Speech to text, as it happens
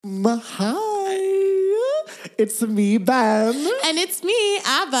Hi, it's me, Ben. And it's me,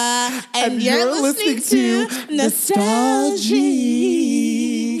 Abba. And you're listening to Nostalgic.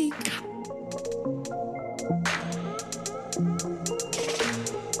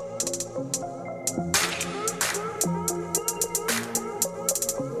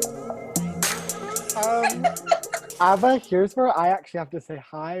 Abba, here's where I actually have to say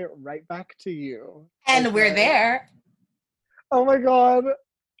hi right back to you. And Okay. we're there. Oh my God.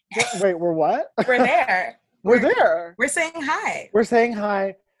 Wait, we're what? We're there. We're there. We're saying hi. We're saying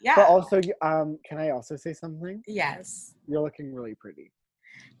hi. Yeah. But also, can I also say something? Yes. You're looking really pretty.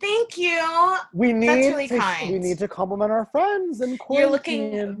 Thank you. We need That's really kind. We need to compliment our friends and You're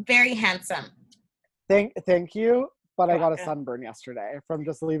looking very handsome. Thank you. But I got a welcome. sunburn yesterday from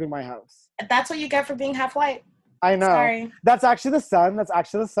just leaving my house. That's what you get for being half white. I know. Sorry. That's actually the sun. That's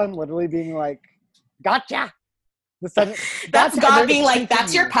actually the sun literally being like, gotcha. The sun. That's God being like,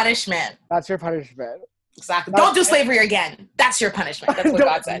 that's your punishment. That's your punishment. Exactly. Don't do slavery again. That's your punishment. That's what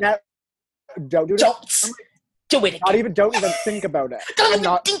God said. Don't do Don't do it again. Don't even think about it. Don't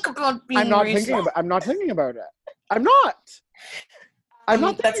even think about being racist. I'm not thinking about it. I'm not.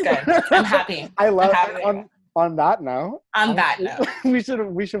 That's good. I'm happy. I love it. On that note. On that note. we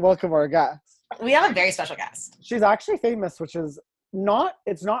should welcome our guest. We have a very special guest. She's actually famous, which is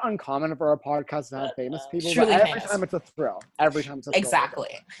it's not uncommon for our podcast to have famous people. Truly but every famous. time it's a thrill. Every time it's a thrill. Exactly.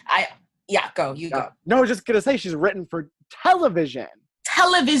 Go. No, I was just gonna say she's written for television.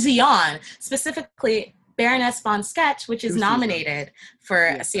 Television, specifically Baroness von Sketch, which is nominated for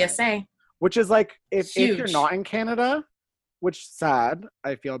a CSA. Which is like if you're not in Canada, which sad,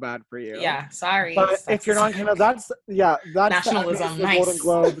 I feel bad for you. Yeah, sorry. But if you're not in Canada, that's nationalism. The Nice. Golden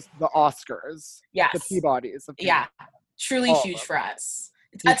Globes, the Oscars, yes, the Peabodys. Yeah, truly huge for us.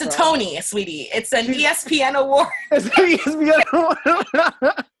 It's a Tony, sweetie. It's an ESPN award. It's an ESPN award.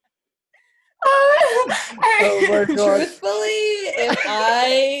 Oh my God. Truthfully, if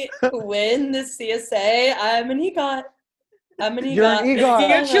I win the CSA, I'm an EGOT. You're an EGOT.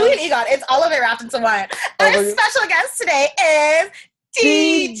 You're truly an EGOT. It's all of it wrapped into one. Our special guest today is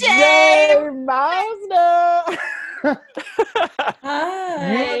DJ Mausner.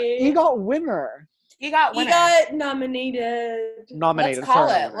 Hi. EGOT winner. EGOT nominated. Let's call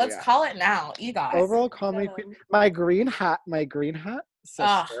it. Let's call it now. EGOT. Overall comedy queen. My green hat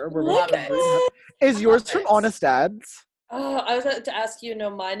sister. Love it. Is yours from Honest Ads? Oh, I was about to ask you. No,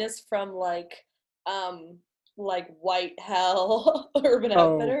 mine is from like White Hell Urban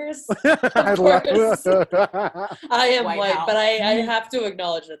Outfitters. I am white, but I have to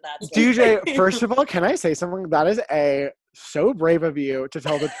acknowledge that's DJ. First of all, can I say something? That is so brave of you to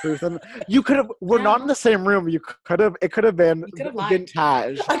tell the truth, and you could have. We're not in the same room. You could have. It could have been vintage.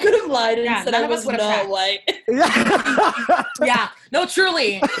 I could have lied and said I was not white. Yeah. No,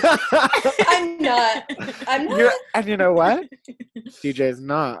 truly. I'm not. And you know what? DJ's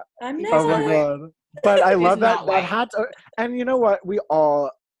not. I'm not. Oh my God. But I love that hat. And you know what? We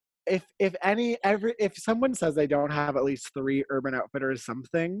all, if someone says they don't have at least 3 Urban Outfitters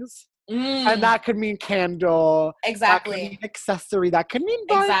somethings, and that could mean candle, exactly, that could mean accessory, that could mean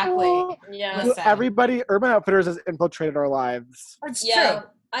Bible. Exactly. Yeah. Everybody, Urban Outfitters has infiltrated our lives. It's true.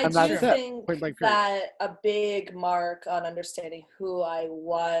 I do think that a big mark on understanding who I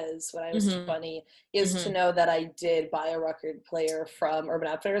was when I was 20 is to know that I did buy a record player from Urban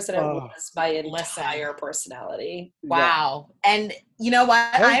Outfitters, and it was my entire personality. Wow. Yeah. And you know what?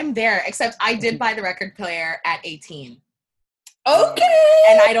 I'm there, except I did buy the record player at 18. Okay.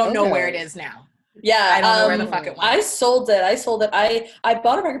 And I don't know where it is now. Yeah, I don't know where the fuck it went. I sold it. I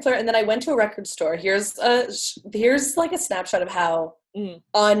bought a record player, and then I went to a record store. Here's like a snapshot of how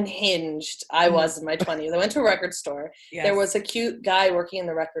unhinged I was in my 20s. I went to a record store. Yes. There was a cute guy working in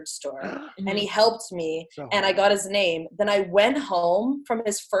the record store, and he helped me, and I got his name. Then I went home from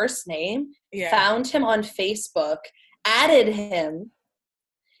his first name, found him on Facebook, added him.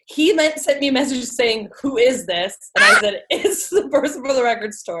 He sent me a message saying, "Who is this?" And I said, "It's the person from the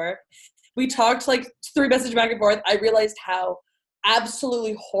record store." We talked like 3 messages back and forth. I realized how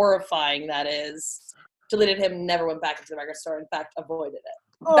absolutely horrifying that is. Deleted him, never went back into the record store. In fact, avoided it.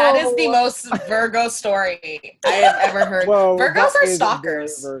 That is the most Virgo story I have ever heard. Whoa, Virgos are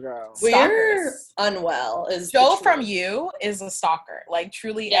stalkers. Virgo. We're unwell. Joe from You is a stalker. Like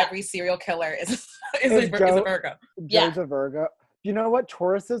truly, every serial killer is a Virgo. Joe's a Virgo. You know what?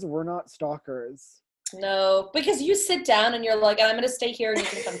 Tauruses, we're not stalkers. No, because you sit down and you're like, I'm going to stay here and you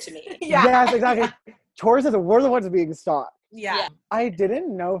can come to me. Yes, exactly. Tauruses, we're the ones being stalked. Yeah. I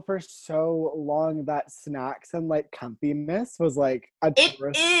didn't know for so long that snacks and like comfiness was like a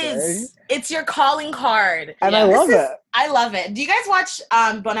tourist thing. It's your calling card. And I love it. I love it. Do you guys watch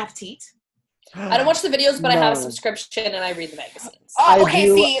Bon Appetit? I don't watch the videos, but I have a subscription and I read the magazines. Oh, okay.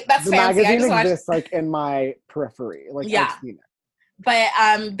 See, that's the fancy. magazine exists like in my periphery. Like I've seen it. But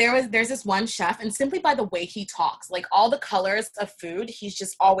there's this one chef, and simply by the way he talks, like all the colors of food, he's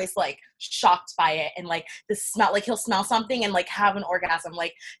just always like shocked by it, and like the smell, like he'll smell something and like have an orgasm.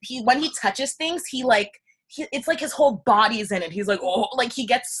 Like when he touches things, it's like his whole body's in it. He's like, oh, like he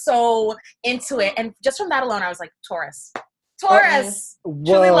gets so into it, and just from that alone, I was like, Taurus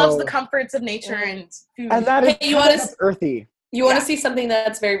truly loves the comforts of nature and food. And that is earthy. You want to see something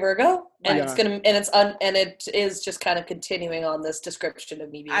that's very Virgo, and it is just kind of continuing on this description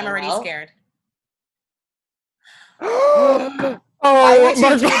of me being. I'm already scared. Why would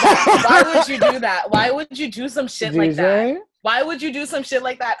you do that? Why would you do that? Why would you do some shit like that? Why would you do some shit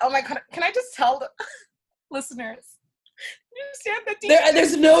like that? Oh my god! Can I just tell the listeners? You understand that?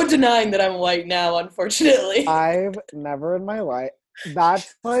 There's no denying that I'm white now. Unfortunately, I've never in my life.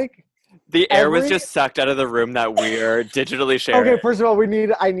 That's like. The air was just sucked out of the room that we're digitally sharing. Okay, first of all, I need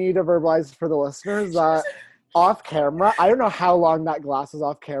to verbalize for the listeners that off camera, I don't know how long that glass was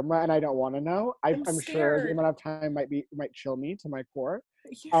off camera, and I don't want to know. I'm sure the amount of time might chill me to my core.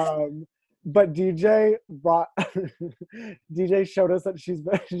 Yeah. But DJ showed us that she's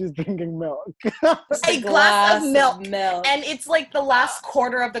drinking milk. A glass of milk, and it's like the last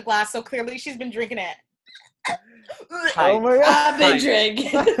quarter of the glass. So clearly, she's been drinking it. Oh my god! I've been drinking.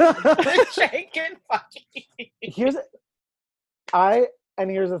 Here's the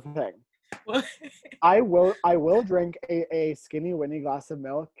thing. What? I will drink a skinny Winnie glass of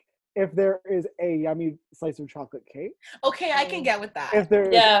milk if there is a yummy slice of chocolate cake. Okay, I can get with that. If there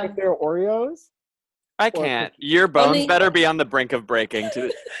are Oreos. I can't. Your bones better be on the brink of breaking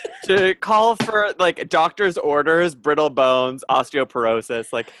to call for like doctor's orders, brittle bones,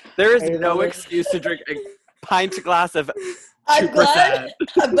 osteoporosis. Like there is no excuse to drink a pint glass of 2%.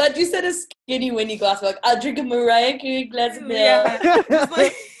 I'm glad you said a skinny Winnie glass of milk. I'll drink a Mariah Carey glass of milk.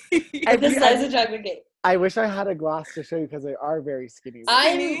 And a slice of chocolate cake. I wish I had a glass to show you because they are very skinny.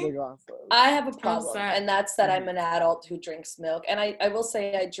 I have a problem, and that's that I'm an adult who drinks milk. And I will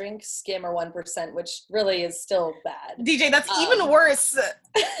say I drink skim or 1%, which really is still bad. DJ, that's even worse.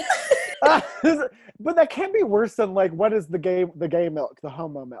 But that can't be worse than like what is the gay milk, the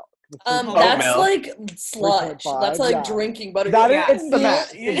homo milk. That's milk. Like sludge. That's like drinking butter. It's the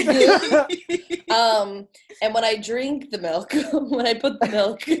math. And when I drink the milk, when I put the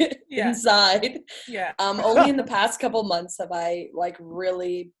milk inside, only in the past couple months have I like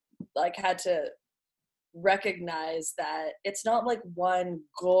really like had to recognize that it's not like one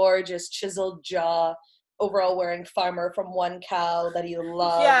gorgeous chiseled jaw overall wearing farmer from one cow that he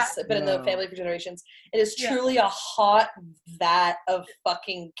loves, been in the family for generations. It is truly a hot vat of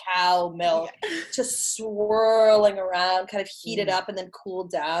fucking cow milk just swirling around, kind of heated up and then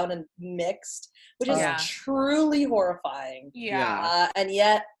cooled down and mixed, which is truly horrifying. And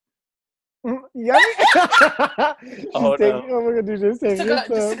yet Oh no. Oh my god, just took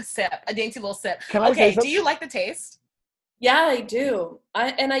a sip, a dainty little sip. Do you like the taste? Yeah, I do.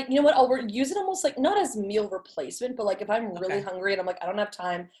 You know what? I'll use it almost like not as meal replacement, but like if I'm really hungry and I'm like I don't have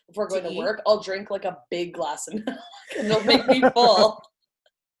time before going to work, I'll drink like a big glass of milk and it'll make me full.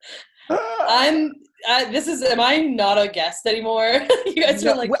 Am I not a guest anymore? You guys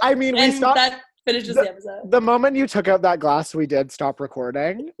are like. I mean, we stopped. That finishes the episode. The moment you took out that glass, we did stop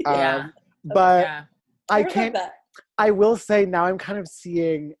recording. But I can't. I will say now I'm kind of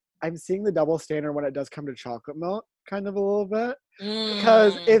seeing the double standard when it does come to chocolate milk. Kind of a little bit,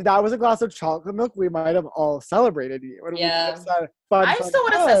 because if that was a glass of chocolate milk, we might have all celebrated you. I still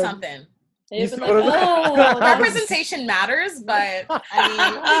would have said something. Representation matters, but I mean,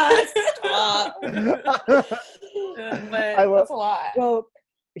 that's a lot. Well,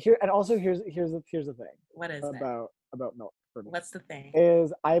 here's the thing. What is about milk? What's the thing?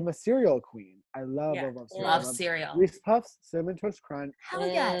 Is I'm a cereal queen. I love cereal. Reese Puffs, Cinnamon Toast Crunch. Hell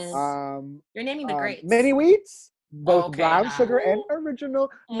yes. You're naming the greats. Mini Wheats. Both brown sugar and original.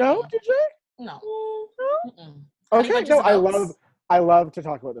 No, did you? No. Okay, no, I love to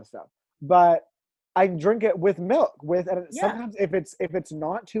talk about this stuff. But I drink it with milk. Sometimes if it's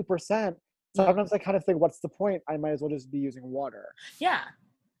not 2%, sometimes I kind of think, what's the point? I might as well just be using water. Yeah.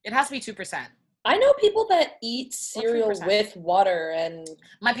 It has to be 2%. I know people that eat cereal with water, and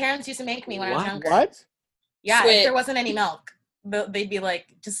my parents used to make me when I was younger. What? Yeah, if there wasn't any milk. they'd be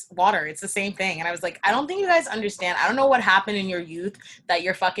like, just water. It's the same thing. And I was like, I don't think you guys understand. I don't know what happened in your youth that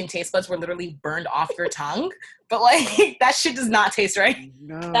your fucking taste buds were literally burned off your tongue. But like, that shit does not taste right.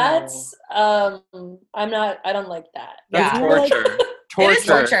 No. That's, I don't like that. That's Yeah. torture. It is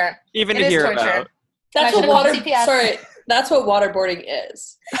torture. Even It to is hear torture. about. That's what that's what waterboarding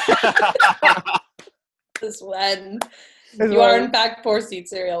is. Is when you are in fact forced to eat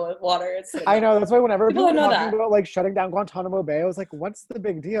cereal with water. I know, that's why whenever people people know talking that. about like shutting down Guantanamo Bay, I was like, what's the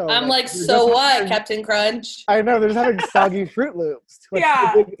big deal? I'm like, they're so just what, having- Captain Crunch? I know, they're just having soggy Fruit Loops. What's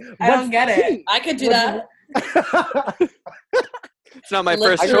Yeah, the big- I don't get it. tea? I could do that. It's not my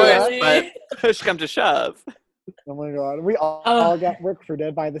first Literally. choice, but push come to shove. Oh my god, we all get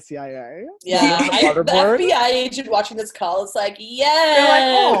recruited by the CIA. Yeah, the Waterboard. FBI agent watching this call is like,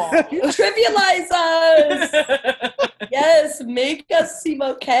 yes, They're like, trivialize us. Yes, make us seem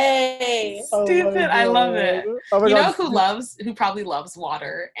okay. Oh my Stupid. I love God. it. Oh my You god. know who probably loves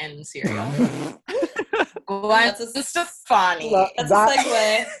water and cereal? Gwen Stefani. That's a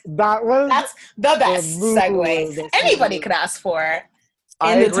segue. That's the best segue anybody could ask for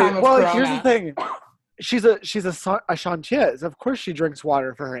in the time of Corona. Here's the thing. She's a chanteuse. Of course she drinks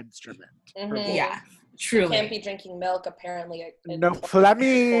water for her instrument. Mhm. Yeah, truly. Can't be drinking milk, apparently. No,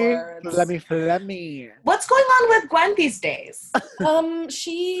 Flemmy. What's going on with Gwen these days?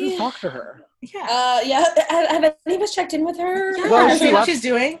 She. Talk to her. Yeah. Yeah. Have any of us checked in with her? Yeah, Well, see what she's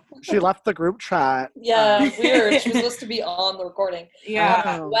doing. She left the group chat. Yeah, weird. She was supposed to be on the recording.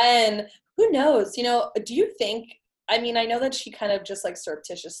 Yeah. When, who knows? You know, do you think, I mean, I know that she kind of just like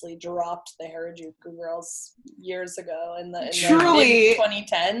surreptitiously dropped the Harajuku girls years ago in the Truly.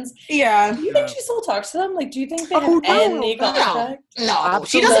 mid-2010s. Yeah. Do you think she still talks to them? Like, do you think they have Oh, no, any no. contact? No,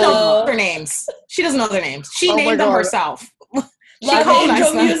 she doesn't know their names. She doesn't know their names. She Oh my named them God. herself. She Love colonized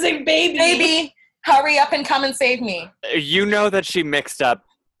Angel them. Music, baby. Baby, hurry up and come and save me. You know that she mixed up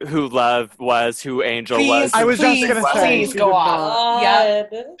who Love was, who Angel was. I was just gonna say, please she go did on. not. Yeah.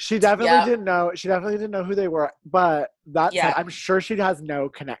 She definitely Yep. didn't know. She definitely didn't know who they were. But that Yeah. said, I'm sure she has no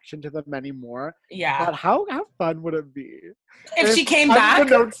connection to them anymore. Yeah. But how fun would it be If she came back,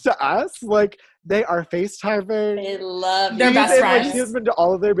 unbeknownst to us, like they are FaceTiming. I love They're you. best friends. She has been to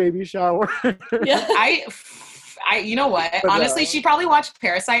all of their baby showers. Yeah. I, you know what? But Honestly, no. she probably watched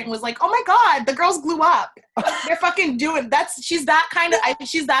Parasite and was like, "Oh my god, the girls glue up. They're fucking doing." She's that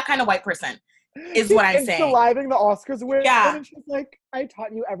kind of white person. Is what I'm saying. Surviving the Oscars win. Yeah. And she's like, I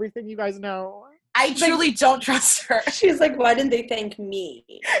taught you everything you guys know. I truly don't trust her. She's like, why didn't they thank me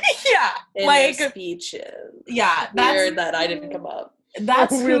Yeah, in like their speeches? yeah, Weird that I didn't come up.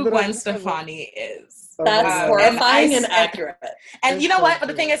 that's Weird who that I Gwen didn't come up. Stefani is. Oh That's my God. horrifying and And accurate. And It's you know so what? But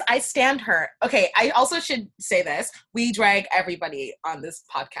the true. thing is, I stand her. Okay, I also should say this. We drag everybody on this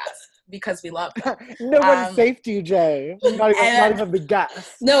podcast because we love them. No one's safe, DJ. Not and- even the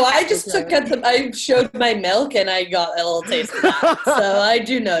guests. No, I just Okay. I showed my milk and I got a little taste of that. So I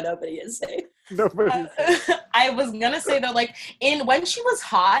do know nobody is safe. Nobody. I was gonna say though, like when she was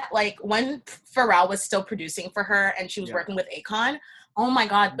hot, like when Pharrell was still producing for her and she was Yeah. working with Akon. Oh my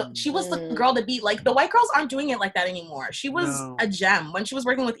God, she was the girl to beat. Like the white girls aren't doing it like that anymore. She was No. a gem when she was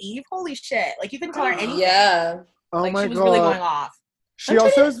working with Eve. Holy shit! Like you couldn't tell her anything. Yeah. Oh like my she was God. really going off. She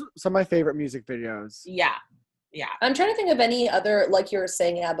also has some of my favorite music videos. Yeah. I'm trying to think of any other, like you were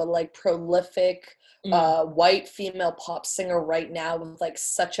saying, Abba, like prolific white female pop singer right now with like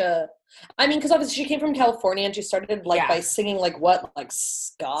such a, I mean, because obviously she came from California and she started like by singing like what, like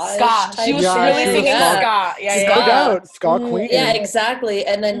ska. She was Yeah, really she was singing ska. ska. Yeah, No yeah. doubt. Ska Queen. Yeah, exactly.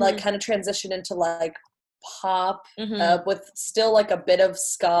 And then like kind of transitioned into like pop with still like a bit of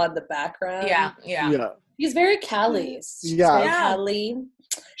ska in the background. Yeah. She's very Cali. Yeah. Very Cali.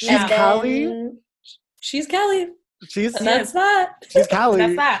 She's And Cali. then- She's Cali. She's And that's that. She's Cali.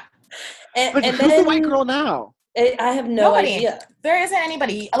 That's that. But And who's then the white girl now? I have no Nobody. idea. There isn't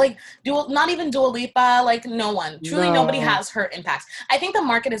anybody like not even Dua Lipa, like no one. Truly nobody No. has her impact. I think the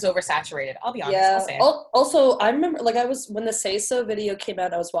market is oversaturated. I'll be honest. I'll say it. Also, I remember like when the Say So video came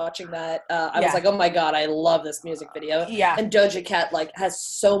out, I was watching that. I was like, oh my God, I love this music video. Yeah. And Doja Cat like has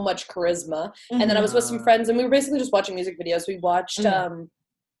so much charisma. And then I was with some friends and we were basically just watching music videos. We watched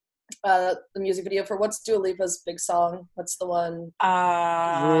the music video for what's Dua Lipa's big song? What's the one?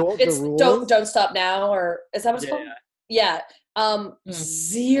 It's Don't Stop Now, or is that what it's called? Yeah.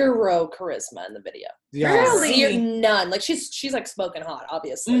 Zero charisma in the video. Yeah. Really? None. Like she's like smoking hot,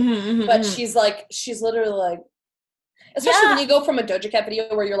 obviously. But she's literally like, especially when you go from a Doja Cat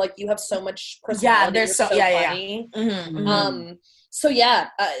video where you're like, you have so much personality. there's you're so funny. So yeah,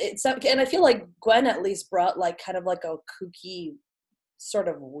 it's and I feel like Gwen at least brought like kind of like a kooky sort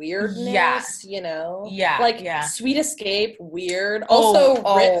of weirdness, you know? Yeah. Like Sweet Escape, weird. Also,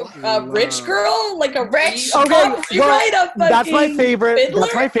 Rich Girl, like a rich copyright of that's my favorite. Fiddler?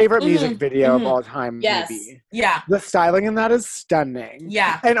 That's my favorite music video of all time. Yes. Maybe. Yeah. The styling in that is stunning.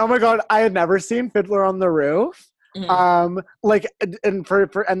 Yeah. And oh my god, I had never seen Fiddler on the Roof. Like, and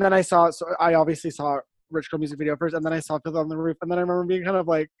and then I obviously saw Rich Girl music video first, and then I saw Fiddler on the Roof, and then I remember being kind of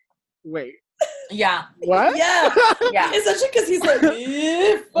like, wait. Yeah. What? Yeah. Yeah. Especially because he's like,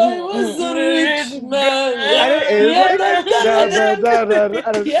 if I was a rich man.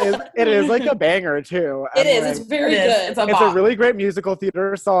 It is like a banger too. It is. Like, it's very good. It's a really great musical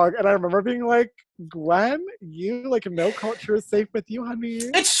theater song, and I remember being like, Gwen, you like no culture is safe with you, honey.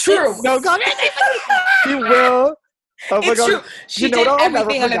 It's true. No culture is safe with you. She will. Oh my god. True. She did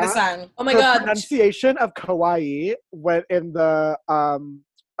everything under the sun. Oh my god. Pronunciation of kawaii went in the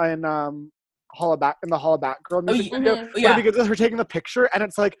Hollaback Girl music video. Because of her taking the picture, and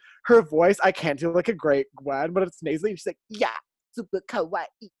it's like her voice, I can't do like a great Gwen, but it's nasally. She's like, yeah, super kawaii.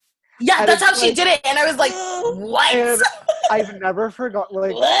 Yeah, and that's how she did it, and I was like, what? And I've never forgot,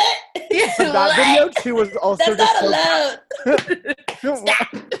 like, that video too was also that's not allowed.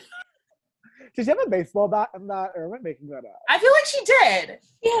 Did she have a baseball bat in that, or am I making that up? I feel like she did.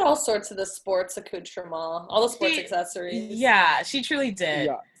 She had all sorts of the sports accoutrement, all the sports accessories. Yeah, she truly did.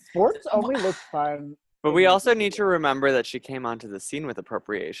 Yeah. Sports only look fun. But we also need to remember that she came onto the scene with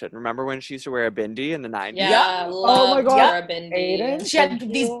appropriation. Remember when she used to wear a bindi in the 90s? Yeah. Oh my god. A bindi. Aiden, she had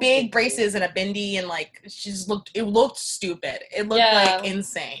these big braces and a bindi, and like it looked stupid. It looked like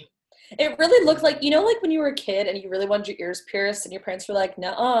insane. It really looked like, you know, like when you were a kid and you really wanted your ears pierced and your parents were like,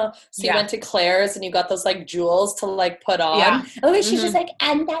 nuh-uh. So you went to Claire's and you got those like jewels to like put on. Yeah. And then she's just like,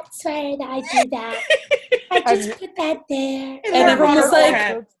 and that's why I do that. I just put that there. And everyone's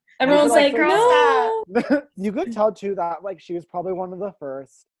like, no. You could tell too that like she was probably one of the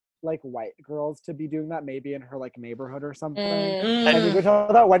first like white girls to be doing that, maybe in her like neighborhood or something. And you could tell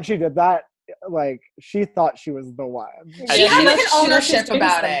that when she did that, like she thought she was the one. She had like an ownership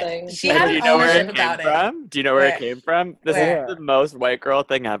about it. She had an ownership about it. Do you know where it came from? This is the most white girl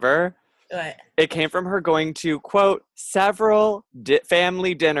thing ever. What? It came from her going to, quote, several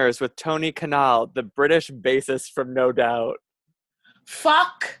family dinners with Tony Kanal, the British bassist from No Doubt.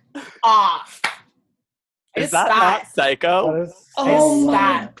 Fuck off. Is that not Psycho? Oh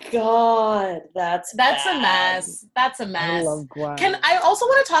my god, that's a mess. That's a mess. I love Gwen. I also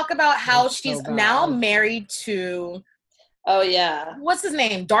want to talk about how she's now married to. Oh yeah. What's his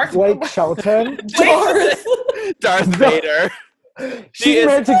name? Blake Shelton. Darth Vader. She's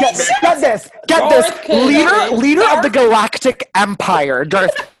married to get this leader of the Galactic Empire,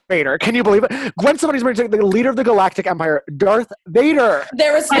 Darth Vader. Can you believe it? Gwen Stefani's married to the leader of the Galactic Empire, Darth Vader.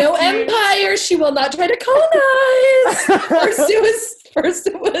 There is no empire. She will not try to colonize. First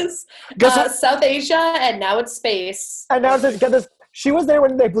it was South Asia, and now it's space. And now it's get this. She was there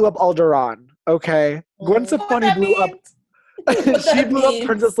when they blew up Alderaan. Okay, Gwen Stefani blew up. She blew up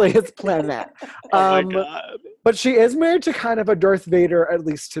Princess Leia's planet. Oh my god! But she is married to kind of a Darth Vader, at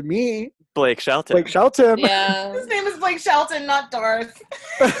least to me. Blake Shelton. Yeah. His name is Blake Shelton, not Darth.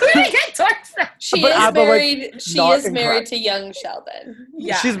 Where did he get Darth from? She is married to young Sheldon.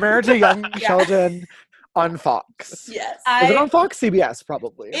 Yeah. She's married to young Sheldon on Fox. Yes. Is it on Fox? CBS,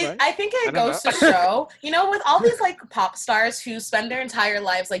 probably. Right? I think it goes to show, with all these like pop stars who spend their entire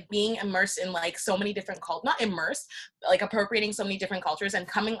lives like being immersed in like so many different not immersed, like appropriating so many different cultures and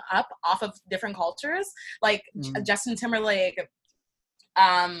coming up off of different cultures, like Justin Timberlake,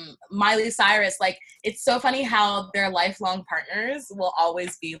 Miley Cyrus, like it's so funny how their lifelong partners will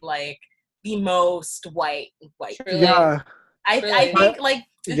always be like the most white. Truly. Yeah. I think like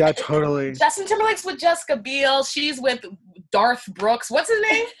yeah, totally. Justin Timberlake's with Jessica Biel. She's with Darth Brooks. What's his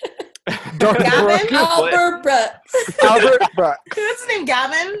name? Gavin? Albert Brooks. Albert Brooks. What's his name?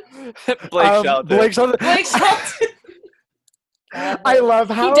 Gavin? Blake Shelton. Blake Shelton. I love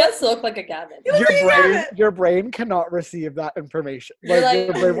how he does look like a Gavin. Your brain cannot receive that information. Like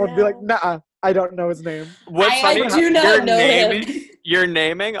your brain would be like, nah, I don't know his name. What's funny? I do not know him. You're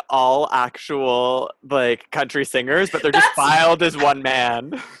naming all actual like country singers, but they're just filed as one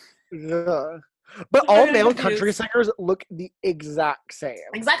man. Yeah. But all male country singers look the exact same.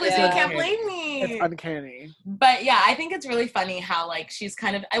 Exactly, so you can't blame me. It's uncanny. But yeah, I think it's really funny how like she's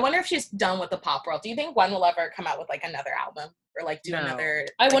kind of, I wonder if she's done with the pop world. Do you think Gwen will ever come out with like another album or like do another?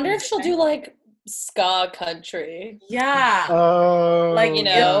 I wonder if she'll do like ska country. Yeah. Oh. Like,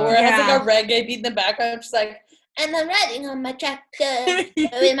 where it has like a reggae beat in the background. She's like, and I'm riding on my tractor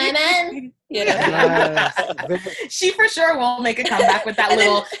with my man. She for sure will make a comeback with that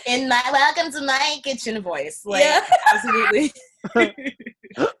little "in my welcome to my kitchen" voice. Like, absolutely.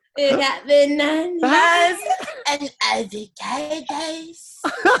 It happened 9 As and avocados.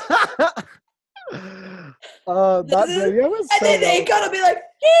 That video was so and then well. Akon will be like,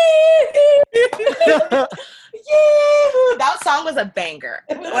 Yeah, that song was a banger.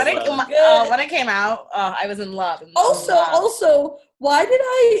 It was When it came out, I was in love. Also, why did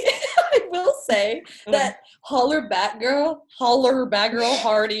I will say that Holler Batgirl,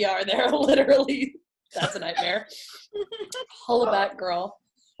 Hardy are there literally. That's a nightmare. Holler Batgirl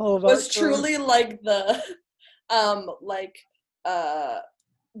was truly like the,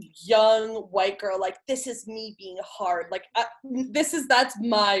 young white girl, like, this is me being hard, like, that's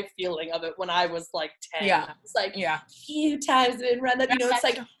my feeling of it when I was like 10. Yeah. It's like, Yeah. few times been run that,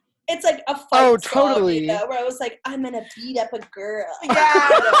 it's like a fight totally song, where I was like, I'm gonna beat up a girl.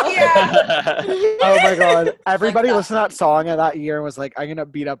 Yeah. Oh my god, everybody listened to that song of that year and was like, I'm gonna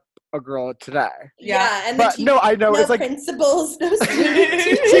beat up a girl today. Yeah, and but no, I know, no it's like principals, no teachers.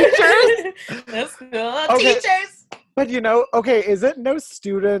 That's cool. Okay. Teachers. But okay, is it no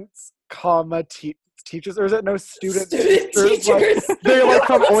students, comma teachers, or is it no students teachers? Like, they're like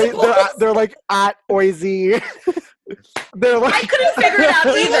from they're like at Oisy. They're like, I couldn't figure it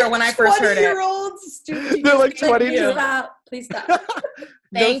out either when I first heard it. 20-year-old students. They're like 22. Please stop.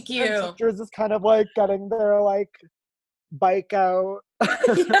 Thank you. Teachers is kind of like getting their like bike out. I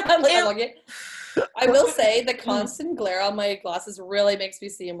will say the constant glare on my glasses really makes me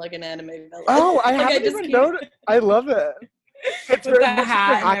seem like an anime villain. Oh, I haven't even noticed. I love it. It's with the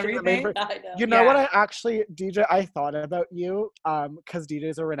hat and everything. I know. You know what? I actually, DJ, I thought about you because DJ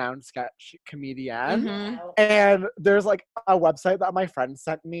is a renowned sketch comedian, and there's like a website that my friend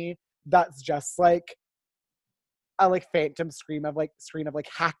sent me that's just like a like phantom screen of like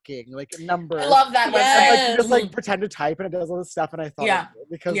hacking, like numbers. I love that website. And, like, you just like pretend to type and it does all this stuff, and I thought of you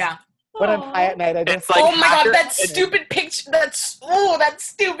because when I'm high at night, I just like, oh my god, that stupid picture! That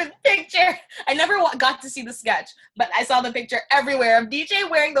stupid picture! I never got to see the sketch, but I saw the picture everywhere of DJ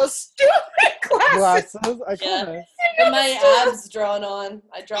wearing those stupid glasses. Iconic. And my abs drawn on.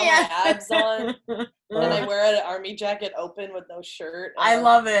 I draw my abs on, and I wear an army jacket open with no shirt. I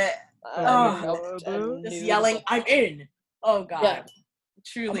love it. Just yelling, "I'm in!" Oh god, yeah.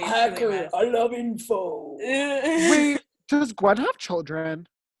 Truly, hacker. I love info. Wait, does Gwen have children?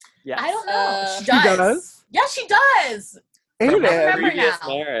 Yes. I don't know. She does. does. Yeah, she does. Aiden. I remember Previous now.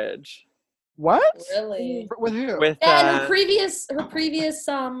 marriage. What? Really? With who? With and her previous with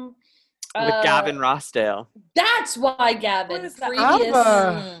Gavin Rossdale. That's why Gavin. What is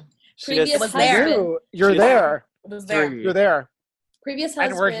that? Previous was there. husband. You're there. Was there. You're there. Previous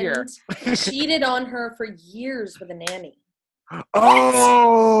And husband we're here. cheated on her for years with a nanny.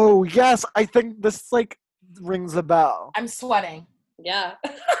 Oh yes, I think this like rings a bell. I'm sweating. Yeah.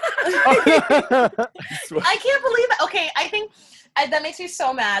 I can't believe it. Okay, I think that makes me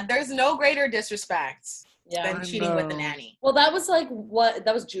so mad. There's no greater disrespect than cheating with the nanny. Well, that was like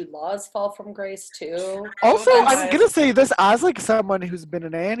that was Jude Law's fall from grace too. Also, I'm gonna say this as like someone who's been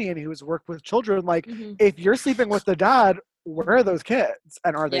a nanny and who's worked with children. Like, if you're sleeping with the dad, where are those kids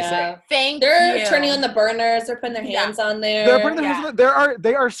and are they safe? They're turning on the burners. They're putting their hands on there. They're putting their hands on there.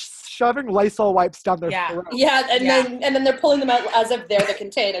 They are shoving Lysol wipes down their throat. Yeah, and then they're pulling them out as if they're the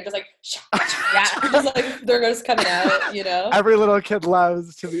container, just like just like they're just coming out. You know, every little kid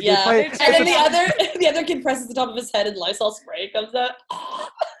loves to be. Yeah, and then the other kid presses the top of his head and Lysol spray comes out.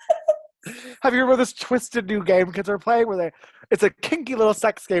 Have you remember this twisted new game kids are playing where it's a kinky little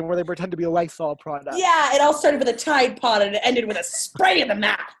sex game where they pretend to be a Lysol product? Yeah, it all started with a Tide Pod and it ended with a spray in the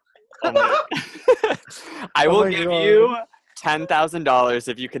mouth. I will give you $10,000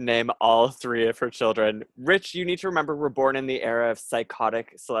 if you can name all three of her children. Rich, you need to remember we're born in the era of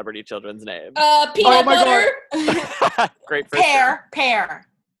psychotic celebrity children's names. Peanut butter. Great for pear.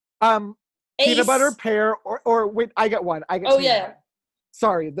 Peanut butter, pear, or wait, I get one. Yeah.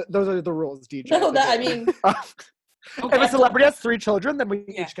 Sorry, those are the rules, DJ. No, I mean... If a celebrity has 3 children, then we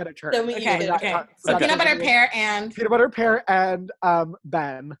each get a turn. Then we okay. So peanut butter, pear, and... Peanut butter, pear, and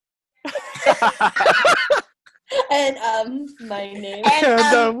Ben. And my name.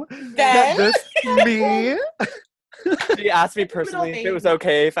 And Ben. This me. She asked me personally if it was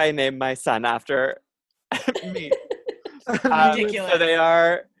okay if I named my son after me. Ridiculous. So they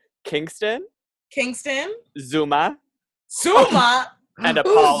are Kingston, Zuma, and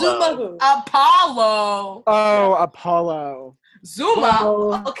Apollo. Apollo. Oh, Apollo. Zuma.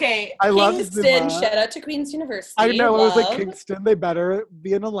 Well, Okay. I love Kingston. Zuma. Shout out to Queen's University. I know. It was like Kingston. They better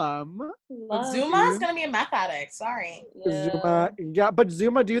be an alum. Zuma's going to be a meth addict. Sorry. Zuma. Yeah, but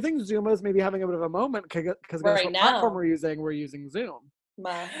Zuma, do you think Zuma is maybe having a bit of a moment? Because right now, platform we're using Zoom.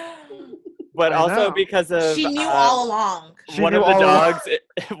 but also because of she knew all along. One of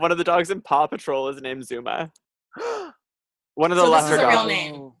the dogs in Paw Patrol is named Zuma. One of the lesser dogs. This is a real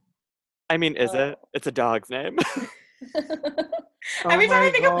name. I mean, is it? It's a dog's name. Every time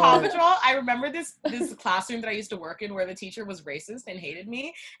I think of Paw Patrol, I remember this classroom that I used to work in where the teacher was racist and hated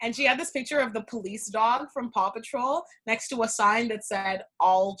me, and she had this picture of the police dog from Paw Patrol next to a sign that said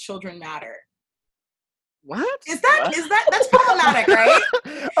 "All children matter." What? That's problematic, right?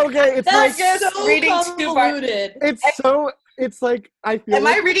 Okay, it's that's just so reading too far. It's like I feel. Am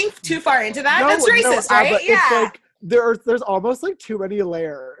I reading too far into that? That's racist, right? Yeah. It's like there's almost like too many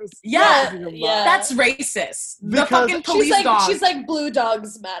layers. Yeah, that's racist. The fucking police dog. She's like, blue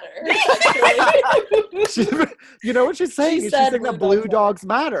dogs matter. You know what she's saying? She's saying that blue dogs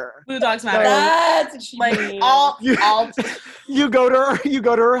matter. Blue dogs matter. That's what she means. all. You go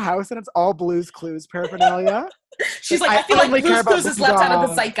to her house and it's all Blue's Clues paraphernalia. She's like, I feel like Blue's Clues is left out of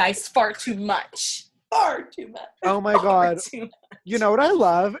the zeitgeist far too much. Far too much. Oh my god. You know what I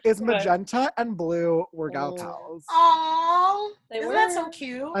love is Magenta and Blue were gal pals. Aww. Isn't that so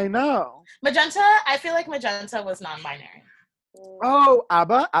cute? I know. Magenta, I feel like Magenta was non-binary. Oh,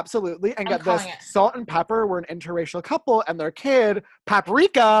 ABBA, absolutely. And get this, Salt and Pepper were an interracial couple, and their kid,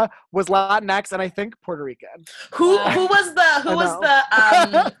 Paprika, was Latinx and I think Puerto Rican. Who was the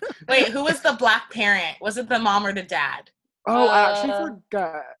black parent? Was it the mom or the dad? Oh, I actually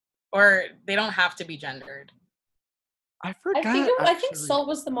forgot. Or they don't have to be gendered. I forgot. I think Salt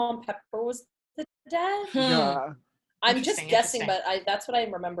was the mom, Pepper was the dad. Yeah. I'm just guessing, but that's what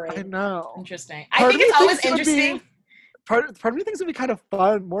I'm remembering. I know. Interesting. I think it's always interesting. Part of me thinks it would be kind of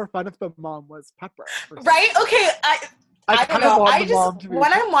more fun if the mom was Pepper. Right? Okay. I don't know.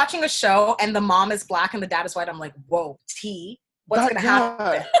 When I'm watching a show and the mom is black and the dad is white, I'm like, whoa, what's going to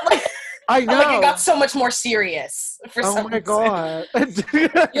happen? I know. Like, it got so much more serious for some reason. Oh my god.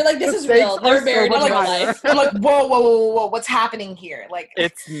 You're like, this is real. They're married in real life. I'm like, whoa, what's happening here? Like,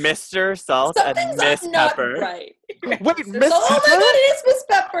 it's Mr. Salt and Miss Pepper. Right. Wait, Miss Pepper? Oh my god, it is Miss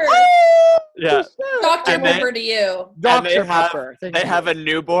Pepper. Yeah. Doctor, over to you. Dr. Pepper. They have a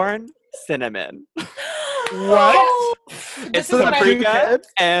newborn, Cinnamon. What? It's Paprika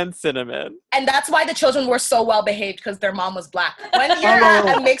and Cinnamon. And that's why the children were so well behaved, because their mom was black. When you're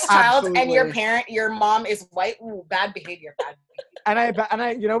a mixed child and your mom is white, bad behavior.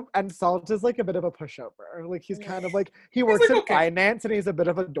 And Salt is like a bit of a pushover. Like he's kind of like, he works in finance and he's a bit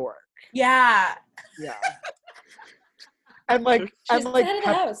of a dork. Yeah. Yeah. And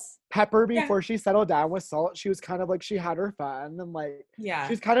Pepper, before she settled down with Salt, she was kind of like, she had her fun and like,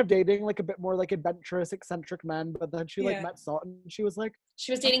 she's kind of dating like a bit more like adventurous, eccentric men. But then she like met Salt and she was like,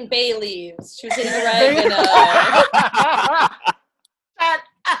 she was dating bay leaves. She was dating oregano.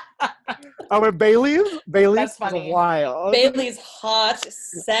 Oh, and Bailey's was wild. Bailey's hot,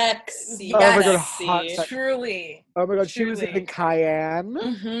 sexy. Oh my god, hot, truly. Oh my god, she was eating cayenne.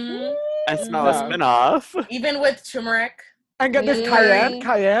 Mm-hmm. I smell a spin-off. Even with turmeric. And get this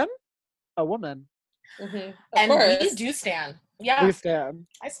cayenne, a woman. Mm-hmm. And we do stand. Yeah. We stand.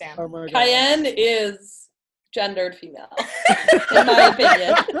 I stand. Oh my god. Cayenne is gendered female, in my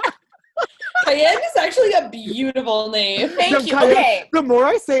opinion. Cayenne is actually a beautiful name. Thank you. Cayenne, okay. The more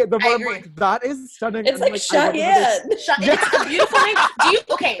I say it, the more I'm like, that is stunning. It's like Cheyenne. It's a beautiful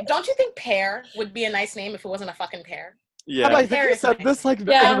name. Don't you think Pear would be a nice name if it wasn't a fucking pear? Yeah. I think you said this like in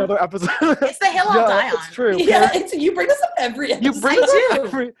another episode. It's the hill I'll die on. It's true. Yeah, you bring this up every episode. You bring this up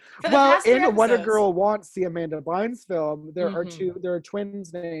every. Well, in What a Girl Wants, the Amanda Bynes film, there are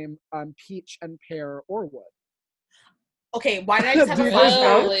twins named Peach and Pear Orwood. Okay, why did I just have a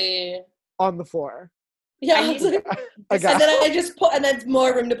flashback? On the floor. Yeah, and then I just and then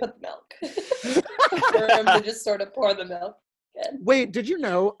more room to put the milk. More room to just sort of pour the milk in. Wait, did you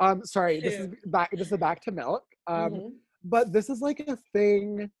know? Sorry, this is back to milk. But this is like a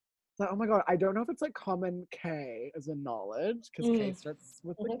thing that, oh my god, I don't know if it's like common K as in knowledge, because K starts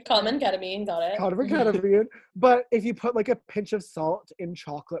with common ketamine, got it. Common ketamine. But if you put like a pinch of salt in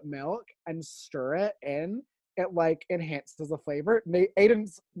chocolate milk and stir it in, it like enhances the flavor.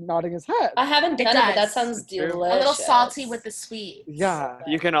 Aiden's nodding his head. I haven't done it, but that sounds delicious. A little salty with the sweet. Yeah.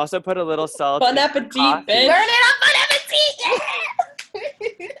 You can also put a little salt. Bon appetit, bitch. Learn it up, bon appetit.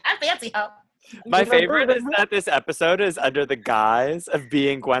 Yeah. I'm fancy, huh? My favorite is that this episode is under the guise of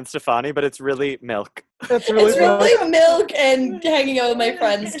being Gwen Stefani, but it's really milk. It's really milk and hanging out with my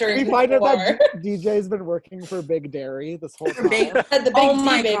friends during we find out that DJ's been working for Big Dairy this whole time. The big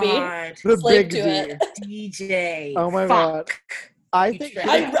D, baby. God. The Slave big D. DJ. Oh my god. I think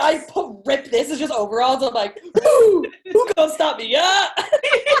I rip this. It's just overalls. I'm like, who gonna stop me? Yeah.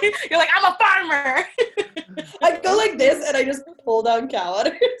 You're like, I'm a farmer. I go like this and I just pull down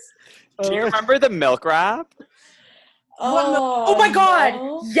calendars. Do you remember the milk wrap? Oh my god!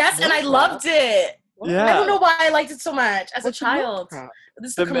 No. Yes, and I loved it. Yeah. I don't know why I liked it so much as What's a child.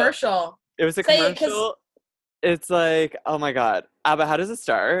 This is a commercial. It was a commercial. It's like, oh my god. Abba, how does it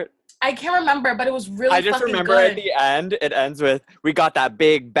start? I can't remember, but it was really I just remember good. at the end, it ends with, we got that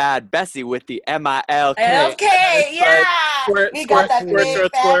big bad Bessie with the M-I-L-K. LK, yeah. Squirt, We squirt, got that squirt, big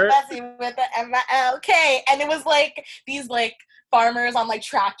squirt, bad squirt. Bessie with the M-I-L-K. And it was like these like farmers on like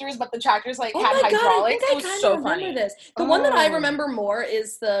tractors, but the tractors like had hydraulics. It was so funny. This. The one that I remember more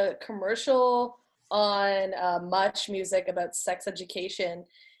is the commercial on Much Music about sex education,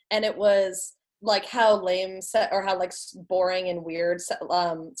 and it was like how lame or how like boring and weird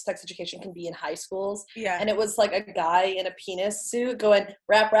sex education can be in high schools. Yeah. And it was like a guy in a penis suit going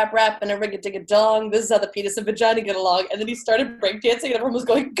rap, rap, rap, and a rig a dig a dong. This is how the penis and vagina get along. And then he started breakdancing, and everyone was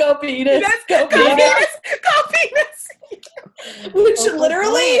going, "Go penis, go penis, go penis," which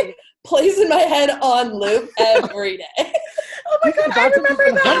literally plays in my head on loop every day. Oh my god, I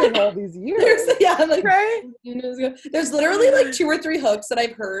remember that. All these years. There's literally like 2 or 3 hooks that I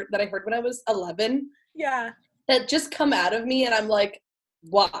heard when I was 11. Yeah. That just come out of me, and I'm like,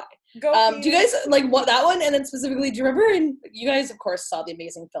 why? Do Go you guys like what that one? And then specifically, do you remember? You guys, of course, saw the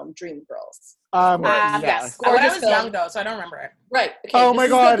amazing film Dreamgirls. Yes. When I was young though, so I don't remember it. Right. Okay, oh my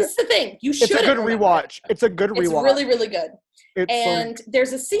god, this is the thing. You should. It's a good rewatch. It's a good rewatch. It's really, really good. And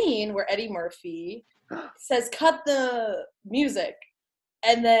there's a scene where Eddie Murphy says, "Cut the music,"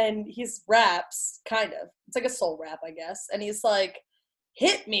 and then he raps, kind of. It's like a soul rap, I guess. And he's like,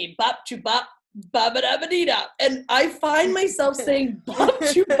 "Hit me, bop to bop, ba ba da ba dee da," and I find myself saying "bop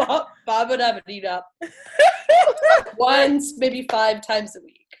to bop, ba ba da ba dee da" once, maybe 5 times a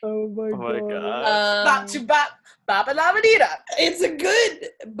week. Oh my god. Bop to bop, ba ba da ba dee da. It's a good,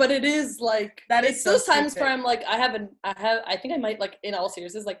 but it is like that is it's so those times stupid. where I'm like, I think I might, like, in all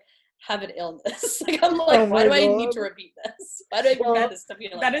seriousness, like, have an illness. Like, I'm like, why do I need to repeat this? Why do I even have this to be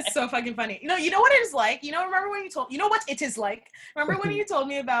like that is so fucking funny. You know what it is like? Remember when you know what it is like? Remember when you told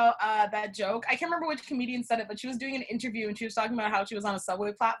me about that joke? I can't remember which comedian said it, but she was doing an interview and she was talking about how she was on a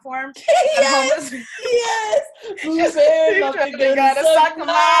subway platform. Yes! Yes! Blueberry muffin gonna suck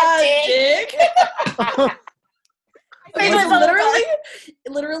my dick!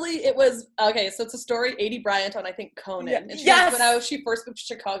 Literally, it was okay. So it's a story. Adie Bryant on, I think, Conan. Yeah. And she first moved to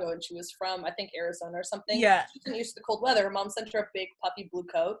Chicago, and she was from, I think, Arizona or something. Yeah. She wasn't used to the cold weather. Her mom sent her a big puffy blue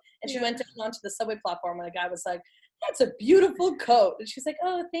coat, and she went down onto the subway platform, and a guy was like, "That's a beautiful coat," and she's like,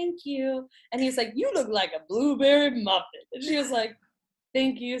 "Oh, thank you." And he's like, "You look like a blueberry muffin," and she was like,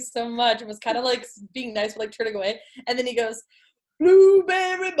 "Thank you so much." It was kind of like being nice, but like turning away. And then he goes,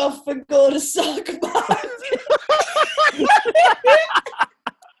 "Blueberry muffin gonna suck my dick."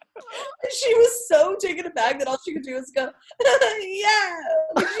 She was so taken aback that all she could do was go, "Yeah."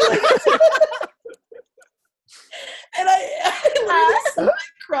 And I literally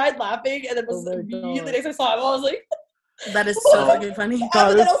cried laughing, and it was immediately the next I saw him, I was like, that is so fucking funny.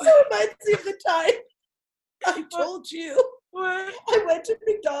 But that also reminds me of the time I told you. I went to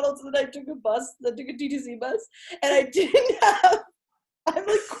McDonald's and then I took a DTC bus, and I didn't have, I'm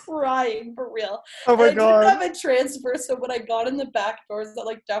like crying for real. Oh my god. I didn't have a transfer, so when I got in the back doors that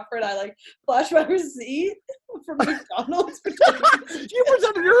like Duffer and I like flashed my receipt from McDonald's. You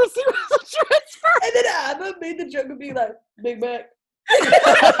presented your receipt as a transfer. And then Abba made the joke of being like, "Big Mac."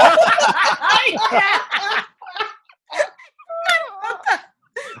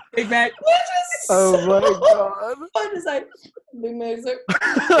 Big Mac. Oh my god. Fun as I, Big Mac, sir.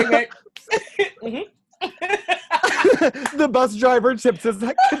 Big Mac. The bus driver tips his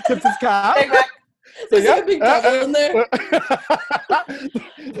cap. Big Mac. There's like a big double in there.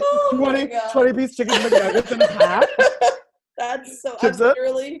 20-piece chicken McNuggets in a hat. That's so, Tips I'm it?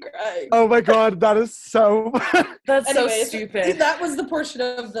 literally crying. Oh my god, that is so That's Anyways, so stupid. That was the portion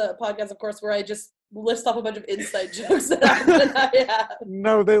of the podcast, of course, where I just list off a bunch of inside jokes that I have.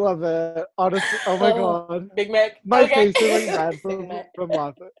 No, they love it. Honestly, oh my god. Big Mac. My Okay. face is like red from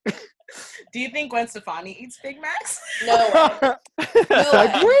laughing. Do you think Gwen Stefani eats Big Macs? No way.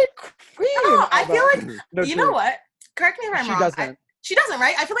 Like, great queen. No, I feel like, No, you true. know what? Correct me if I'm She wrong. doesn't. She doesn't,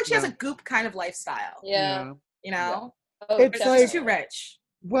 right? I feel like she has No. a goop kind of lifestyle. Yeah. You know? Oh, It's She's like- too rich.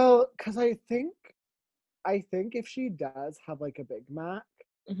 Well, because I think if she does have like a Big Mac,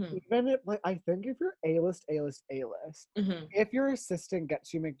 Mm-hmm. even if like I think if you're A-list, Mm-hmm. if your assistant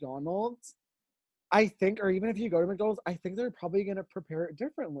gets you McDonald's, I think, or even if you go to McDonald's, I think they're probably gonna prepare it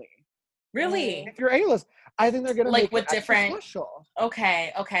differently. Really? If you're A-list, I think they're gonna Like make with it extra different- special.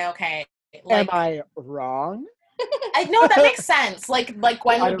 Okay. Am I wrong? I know that makes sense. Like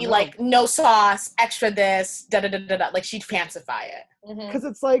Gwen would be like, no sauce, extra this, da da da da da. Like she'd fancify it. Because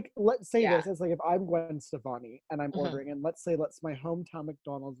it's like, let's say this. It's like if I'm Gwen Stefani and I'm ordering, and let's say my hometown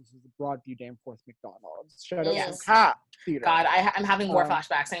McDonald's. This is the Broadview Danforth McDonald's. Shout out to Cat Theater. God, I'm having war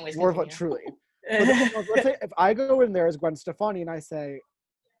flashbacks. Anyways, truly. Let's say if I go in there as Gwen Stefani and I say,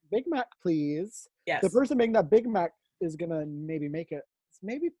 Big Mac, please. Yes. The person making that Big Mac is gonna maybe make it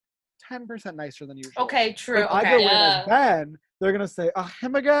 10% nicer than usual. Okay, true. If I go in as Ben, they're gonna say,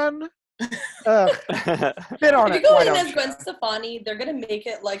 him again? Spit on if you go in as Gwen Stefani, they're gonna make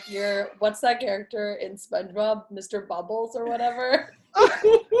it like what's that character in SpongeBob, Mr. Bubbles or whatever?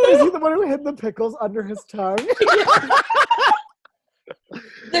 Is he the one who hid the pickles under his tongue?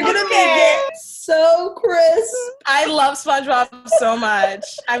 They're gonna make it so crisp. I love SpongeBob so much.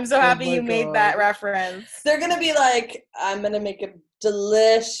 I'm so happy you made that reference. They're gonna be like, I'm gonna make a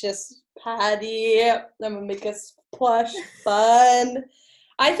delicious patty. I'm gonna make a plush bun.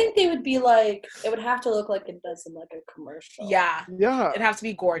 I think they would be like, it would have to look like it does in like a commercial. Yeah. It'd have to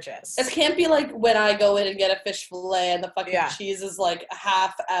be gorgeous. It can't be like when I go in and get a fish fillet and the fucking cheese is like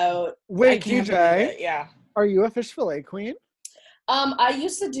half out. Wait, DJ. Are you a fish fillet queen? I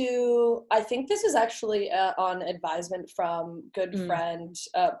used to do, I think this is actually on advisement from good friend,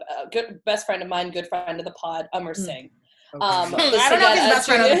 best friend of mine, good friend of the pod, Amar Singh. Okay. I don't know if he's best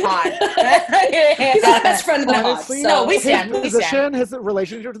friend of the pod. He's not best friend of the pod. So. No, we stand. His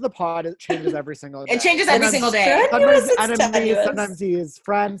relationship to the pod, it changes every single day. It changes every single day. Sometimes he's enemies, sometimes he is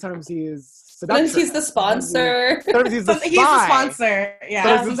friends, sometimes he is Sometimes he's the sponsor. Sometimes he's the spy. He's the sponsor.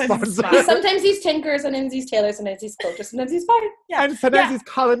 Yeah. Sometimes he's Tinker, sometimes he's Taylor, sometimes he's Coach, sometimes he's Spy. Yeah. And sometimes he's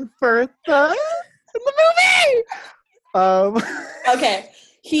Colin Firth in the movie. Okay.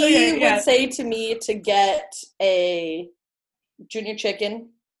 He would say to me to get a junior chicken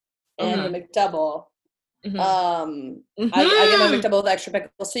and a McDouble. I get my McDouble with extra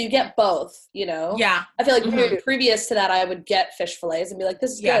pickles, so you get both, you know? Yeah. I feel like previous to that, I would get fish fillets and be like,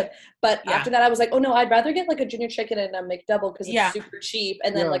 this is good. But after that, I was like, oh no, I'd rather get like a junior chicken and a McDouble because it's super cheap,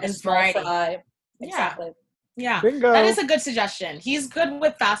 and then like a small fry. Exactly. Yeah. Bingo. That is a good suggestion. He's good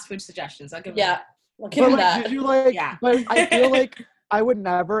with fast food suggestions. I'll give him that. I'll give him that. Did you but I feel like I would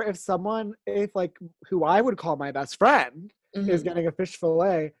never, if who I would call my best friend is getting a fish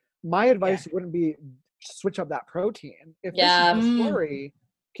fillet, my advice wouldn't be switch up that protein. If this is a story,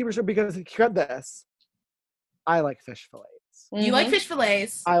 keep it short, because get this, I like fish fillets. You like fish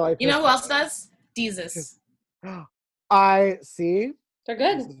fillets. I like. You know who else does? Jesus. I see. They're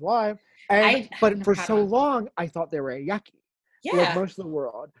good. This is why. But for so long, I thought they were yucky. Yeah. Like most of the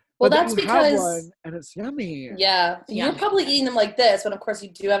world. Well, but that's because one and it's yummy. Yeah, you're probably eating them like this, but of course you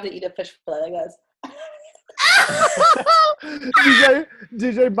do have to eat a fish fillet like this.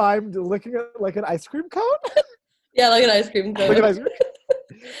 DJ mimed licking it like an ice cream cone? Yeah, like an ice cream cone. Like an ice cream.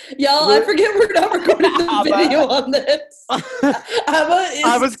 Y'all, I forget we're not recording the video on this.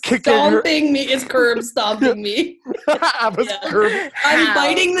 Abba is stomping me. Is curb stomping me. Abba's curb. I'm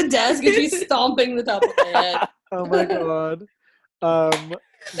biting the desk and she's stomping the top of my head. Oh my god.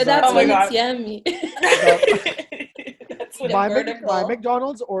 But that's when it's yummy. My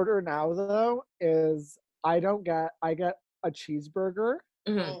McDonald's order now though is I get a cheeseburger,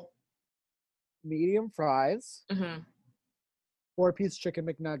 medium fries, 4-piece chicken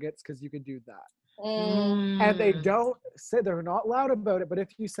McNuggets, because you could do that. And they don't say, they're not loud about it, but if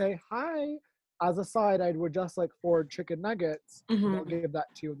you say hi as a side, I would just like 4 chicken nuggets, they'll give that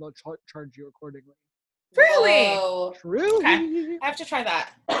to you and they'll charge you accordingly. Really? Whoa. Truly. Okay. I have to try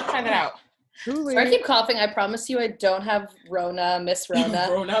that. Try that out. Truly. Sorry, I keep coughing. I promise you I don't have Miss Rona.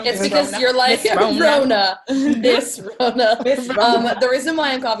 It's Miss because Rona. You're like, Rona. Miss Rona. The reason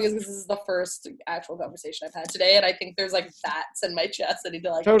why I'm coughing is because this is the first actual conversation I've had today, and I think there's like bats in my chest that need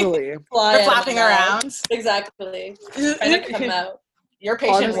to like totally fly. They're flapping around. Exactly. Trying to come out. You're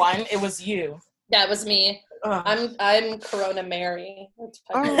patient one. It was you. Yeah, it was me. I'm Corona Mary.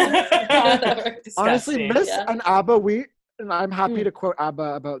 Honestly, Miss and Abba, and I'm happy to quote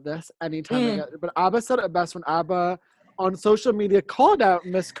ABBA about this anytime but ABBA said it best when ABBA on social media called out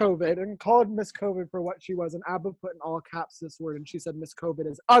Miss COVID and called Miss COVID for what she was, and ABBA put in all caps this word, and she said Miss COVID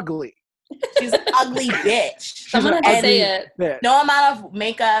is ugly. She's an ugly bitch. Someone had to say it. Bitch. No amount of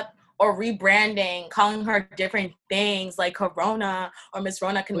makeup or rebranding, calling her different things like Corona or Miss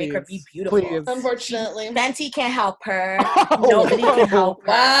Rona can make her be beautiful. Please. Unfortunately. Fenty can't help her. Nobody can help her.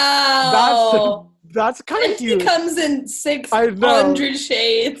 Wow. That's kind of cute. Fenty comes in 600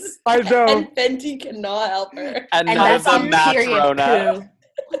 shades. I know. And Fenty cannot help her. And that's a match, Rona.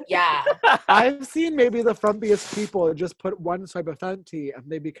 Yeah. I've seen maybe the frumpiest people just put one swipe of Fenty and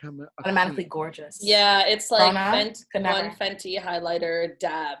they become automatically gorgeous. Yeah, it's like one Fenty highlighter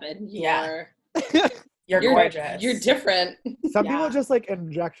dab, and you're gorgeous. You're different. Some people just like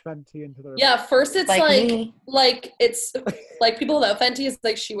inject Fenty into their first it's like it's like people without Fenty is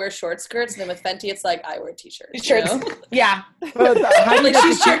like she wears short skirts, and then with Fenty it's like I wear t-shirts. You know? Yeah. Like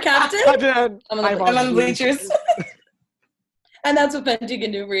she's cheer captain. I'm on the bleachers. And that's what Fenty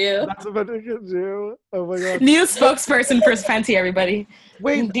can do for you. That's what Fenty can do. Oh my god. New spokesperson for Fenty, everybody.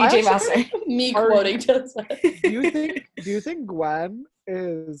 Wait, DJ Master. Me quoting just do you think Gwen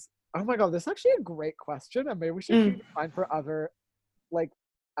is, oh my god, this is actually a great question, and maybe we should keep in mind for other like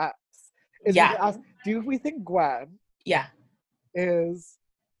apps. Do we think Gwen is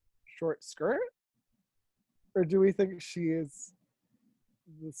short skirt? Or do we think she is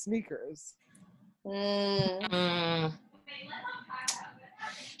the sneakers?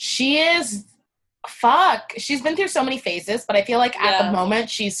 She is, she's been through so many phases, but I feel like at the moment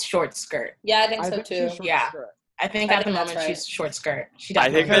she's short skirt. Yeah, I think so too. I think at the moment she's short skirt. I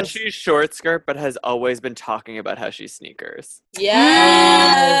think that she's short skirt, but has always been talking about how she's sneakers. Yeah.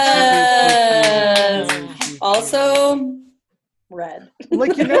 Also, red.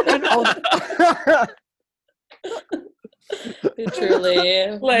 Like, you know, and also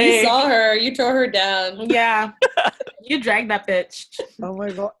truly. Like, you saw her, you tore her down. Yeah. You dragged that bitch. Oh my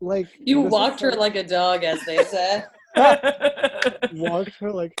god, like you walked her like a dog, as they say. Walked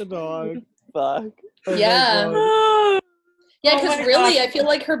her like a dog. Fuck. Oh yeah. Yeah, because really, I feel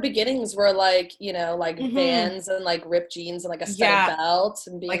like her beginnings were like, you know, like Vans and like ripped jeans and like a studded belt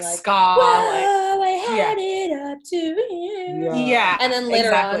and being like ska. Whoa, I had it up to here. Yeah. And then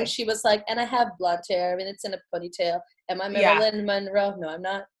later on, she was like, and I have blonde hair and it's in a ponytail. Am I Marilyn Monroe? No, I'm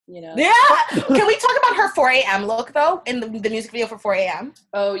not. You know. Yeah. Can we talk about her 4 a.m. look though in the music video for 4 a.m.?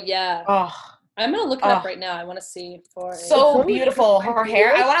 Oh yeah. Oh. I'm gonna look it up right now. I want to see 4 a.m. So beautiful. Her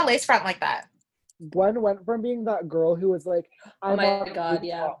hair. I want a lace front like that. Gwen went from being that girl who was like, oh my god,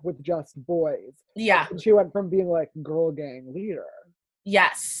 with just boys. Yeah. And she went from being like girl gang leader.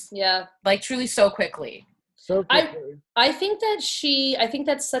 Yes. Yeah. Like truly so quickly. So quickly. I think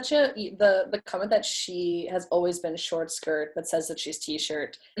that's such the comment that she has always been short skirt but says that she's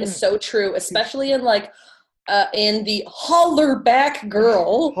t-shirt is so true, especially in like in the Holler Back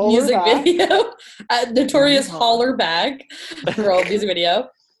Girl music video, notorious Holler Back Girl music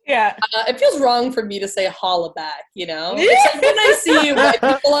video. Yeah. It feels wrong for me to say holla back, you know? It's like when I see white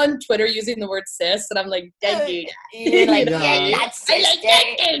people on Twitter using the word cis, and I'm like, dead dude. You're like, that's cis. I like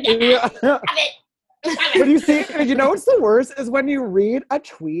that dude. When you see, you know what's the worst is when you read a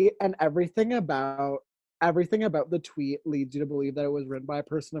tweet and everything about the tweet leads you to believe that it was written by a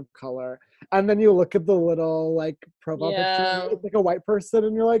person of color, and then you look at the little like profile picture, it's like a white person,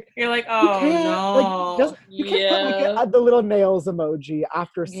 and you're like, oh no, like, you can't put like the little nails emoji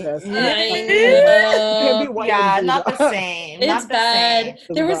after cis. Not the same. It's bad.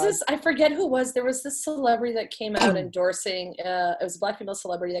 There was this, I forget who it was. There was this celebrity that came out endorsing. It was a black female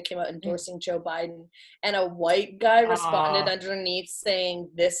celebrity that came out endorsing Joe Biden, and a white guy responded underneath saying,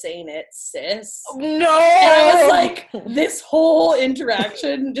 "This ain't it, sis." No. And I was like, this whole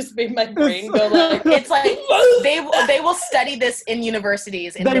interaction just made my brain go like, it's like they will study this in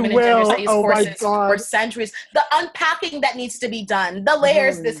universities, in women and gender studies courses for centuries. The unpacking that needs to be done, the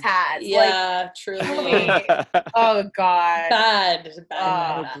layers this has. Yeah, truly. Oh god. Bad.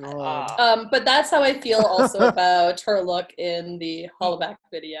 But that's how I feel also about her look in the Hollaback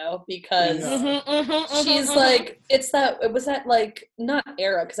video, because she's like, it was that like, not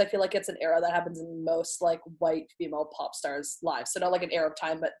era, because I feel like it's an era that happens in most like white female pop stars' lives, so not like an era of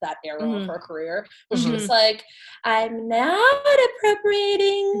time, but that era of her career, where she was like, I'm not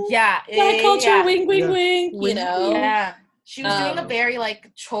appropriating black culture, wing, you know. She was doing a very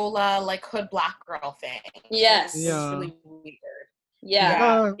like chola, like hood black girl thing. Yes. It was really weird.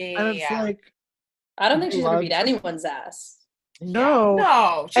 And it's like, I don't think she's gonna beat anyone's ass.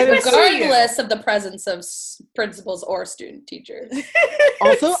 No. Regardless of the presence of principals or student teachers.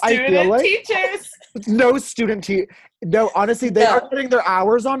 Also, I feel like teachers. No student teacher. No, honestly, they are getting their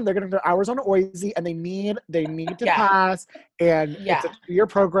hours on. They're getting their hours on OISE, and they need to pass. And it's a 2-year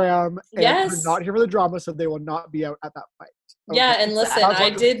program. And they're not here for the drama, so they will not be out at that fight. Yeah, and listen, I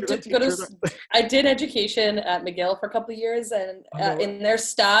did education at McGill for a couple of years, and in their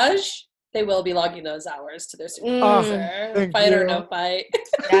stage, they will be logging those hours to their students. Fight or no fight.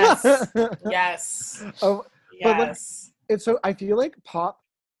 Yes. But like, it's so, I feel like pop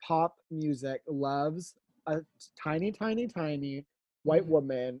music loves a tiny white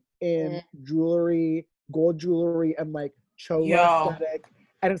woman in jewelry, gold jewelry, and like chola aesthetic,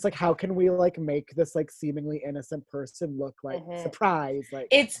 and it's like, how can we like make this like seemingly innocent person look like surprise? Like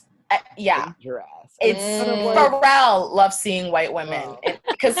it's dangerous. It's kind of like, Pharrell loves seeing white women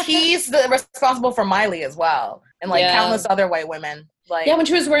because he's responsible for Miley as well, and like countless other white women. Like when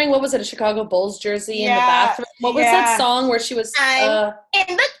she was wearing, what was it, a Chicago Bulls jersey in the bathroom? What was that song where she was I'm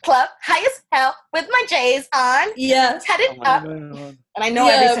in the club, high as hell, with my J's on. Yeah. Headed up. And I know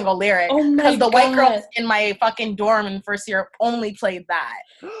every single lyric. Because the white girls in my fucking dorm in first year only played that.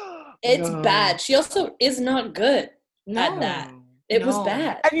 It's bad. She also is not good at that. It was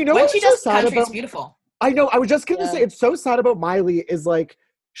bad. And you know when what she so does sad country, about, it's beautiful. I know. I was just gonna say, it's so sad about Miley is like,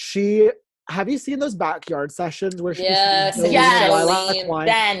 have you seen those backyard sessions where she Lilac wine?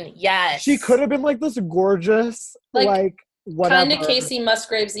 Then She could have been like this gorgeous, like whatever. Kind of Casey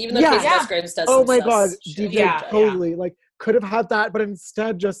Musgraves, even though Casey Musgraves does. Oh my god, DJ totally like could have had that, but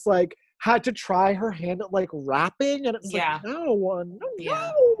instead just like had to try her hand at like rapping, and it's like no.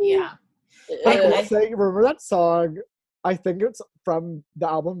 I will say, remember that song? I think it's from the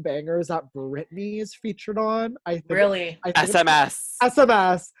album Bangers that Britney is featured on. I think SMS.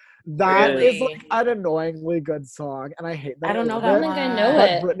 SMS. That is like an annoyingly good song, and I hate that. I don't know that. I don't think I know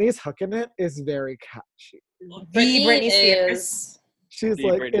it. But Britney's hook in it is very catchy. The Britney Spears. She's the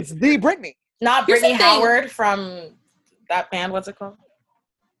like, Britney. It's the Britney. Not Brittany Howard from that band. What's it called?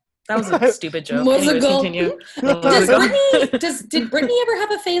 That was a stupid joke. Anyways, continue. Did Britney ever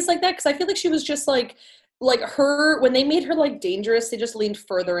have a phase like that? Because I feel like she was just like her, when they made her like dangerous, they just leaned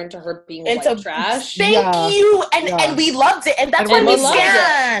further into her being white trash. Thank you. And we loved it. And that's why we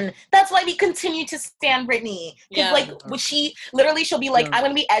stan. That's why we continue to stan Britney. Because like she'll be like, I'm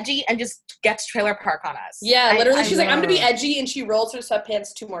gonna be edgy, and just gets Trailer Park on us. Yeah, literally she's like, I'm gonna be edgy, and she rolls her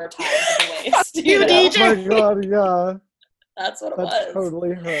sweatpants 2 more times at the waist. You DJ. Oh my god, yeah. That's what it was. That's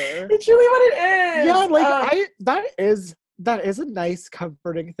totally her. It's really what it is. Yeah, like that is a nice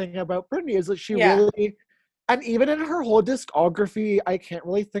comforting thing about Britney, is that she really, and even in her whole discography, I can't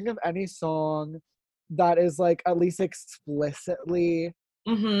really think of any song that is like at least explicitly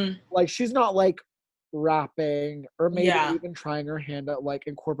like she's not like rapping or maybe even trying her hand at like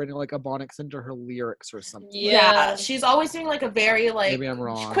incorporating like Ebonics into her lyrics or something. Yeah, she's always doing like a very like maybe I'm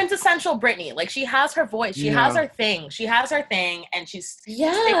wrong. Quintessential Britney. Like she has her voice, she has her thing, and she sticks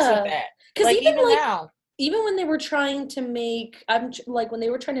with it. Because even now. Even when they were trying to make,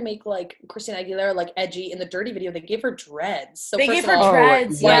 like Christina Aguilera like edgy in the Dirty video, they gave her dreads. So they gave her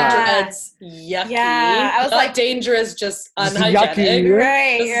dreads. White dreads, yucky. Yeah, I was like dangerous, just unhygienic. Yucky.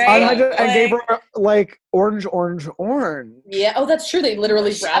 Right. And gave her like orange. Yeah. Oh, that's true. They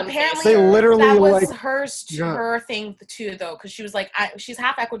literally brown. They literally that was like her thing too, though, because she was like, she's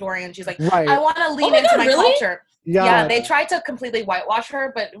half Ecuadorian. She's like, right. I want to lean into my culture. Yeah, they tried to completely whitewash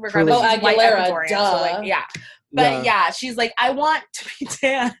her, but regardless, she's white Ecuadorian. So like, but she's like, I want to be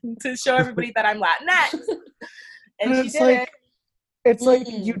tan to show everybody that I'm Latinx, and she did it. It's like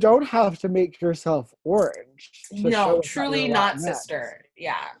you don't have to make yourself orange. No, truly not, sister.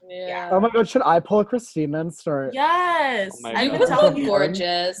 Yeah. Oh my god, should I pull a Christina and start? Yes, I would tell you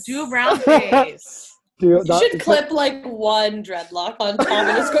gorgeous. Do a brown face. You should clip like one dreadlock on Tom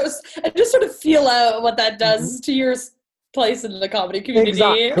and just sort of feel out what that does to your place in the comedy community.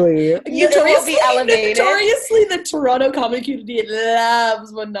 Exactly. You will be elevated. Notoriously, the Toronto comedy community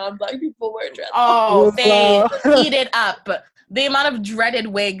loves when non-Black people wear dreadlocks. Oh, they eat it up. The amount of dreaded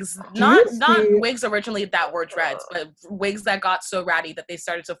wigs, not wigs originally that were dreads, but wigs that got so ratty that they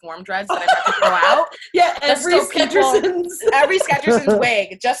started to form dreads that I had to throw out. Yeah, every Sketcherson's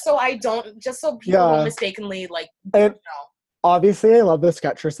wig, just so people don't mistakenly like. And obviously, I love the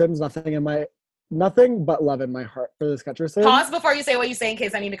Sketchersons. Nothing but love in my heart for the Sketchersons. Pause before you say what you say in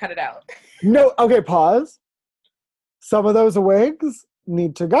case I need to cut it out. No, okay, pause. Some of those wigs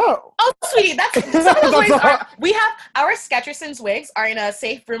need to go. Oh, sweetie, some of those wigs we have our Sketchersons wigs are in a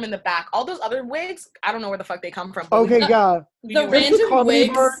safe room in the back. All those other wigs, I don't know where the fuck they come from. Okay, yeah. The random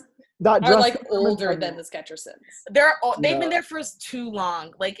wigs are like older than the Sketchersons. They've been there for too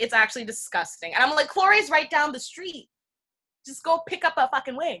long. Like it's actually disgusting. And I'm like, Chloe's right down the street. Just go pick up a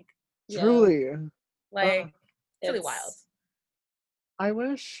fucking wig. Truly. Like it's really wild. I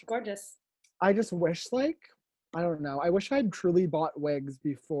wish. Gorgeous. I just wish I don't know. I wish I'd truly bought wigs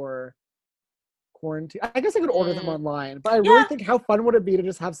before quarantine. I guess I could order them online, but I really think how fun would it be to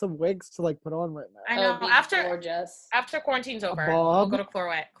just have some wigs to like put on right now? I know. Gorgeous. After quarantine's over, we'll go to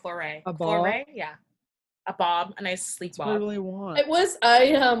Chloe. A bob? Yeah. a bob, a nice sleek bob. I really want. It was.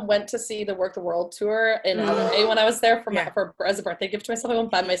 I went to see the Work the World tour in LA when I was there for as a birthday gift to myself. I went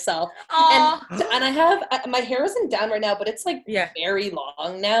by myself, and I have my hair isn't down right now, but it's like very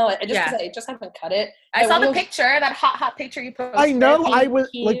long now. I just haven't cut it. I saw the picture, that hot picture you posted. I know. I was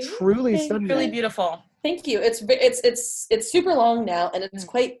like truly stunning. Really beautiful. Thank you. It's super long now, and it's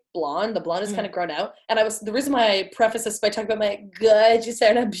quite blonde. The blonde is kind of grown out. And the reason why I preface this by talking about my gorgeous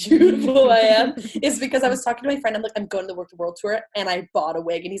hair and how beautiful I am is because I was talking to my friend. I'm like, I'm going to the Work the World tour, and I bought a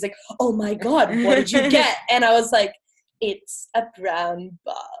wig. And he's like, oh my God, what did you get? And I was like, it's a brown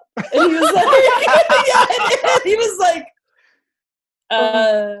bob. And he was like, he was like,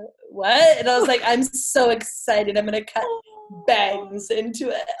 what? And I was like, I'm so excited. I'm gonna cut bangs into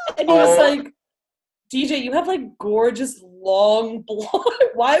it. And he was like, DJ, you have like gorgeous long blonde.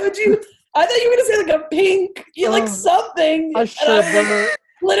 Why would you? I thought you were gonna say like a pink, like something. I should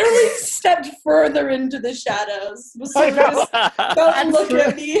literally stepped further into the shadows. So don't look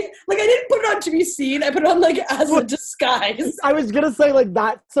at me. Like I didn't put it on to be seen. I put it on like as a disguise. I was gonna say like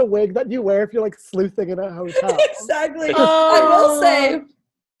that's a wig that you wear if you're like sleuthing in a hotel. Exactly. I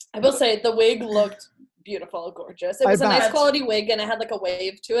will say the wig looked beautiful, gorgeous. It was a nice quality wig, and it had like a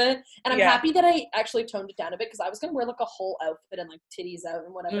wave to it. And I'm happy that I actually toned it down a bit because I was gonna wear like a whole outfit and like titties out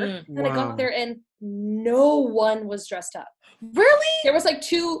and whatever. And I got there, and no one was dressed up. Really? There was like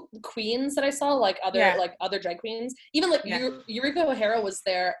 2 queens that I saw, like other drag queens. Even like Eureka O'Hara was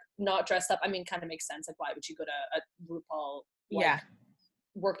there, not dressed up. I mean, kind of makes sense. Like, why would you go to a RuPaul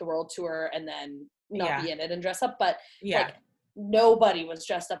Work the World tour and then not be in it and dress up? But like, nobody was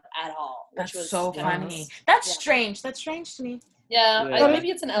dressed up at all. That's was so funny. That's strange. That's strange to me. Yeah,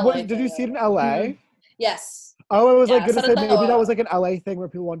 maybe it's in LA. Did you see it in LA? Mm-hmm. Yes. Oh, I was like gonna say maybe that was like an LA thing where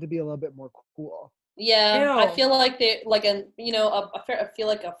people wanted to be a little bit more cool. Yeah, I feel like they like, and I feel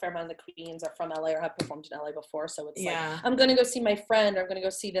like a fair amount of the queens are from LA or have performed in LA before, so it's like I'm gonna go see my friend, or I'm gonna go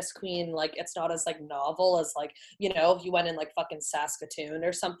see this queen. Like it's not as like novel as like if you went in like fucking Saskatoon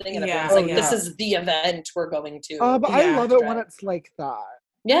or something, and everyone's like, this is the event we're going to. But I love it when it's like that.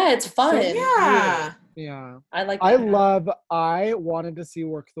 Yeah, it's fun. So, yeah. I like. I wanted to see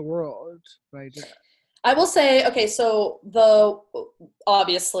Work the World, but I didn't. I will say, okay, so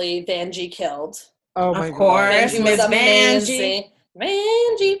obviously Vanjie killed. Oh my God. Of course, Vanjie was amazing.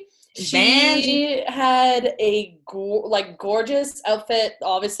 Vanjie. She had a gorgeous outfit,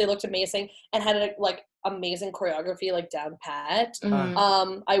 obviously looked amazing, and had a like amazing choreography, like down pat.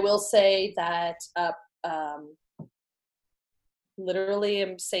 I will say that literally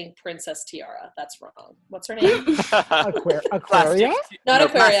I'm saying Princess Tiara. That's wrong. What's her name? Aquaria? Not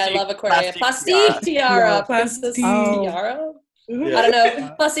Aquaria. I love Aquaria. Plastique Tiara. Princess Tiara? Yeah. I don't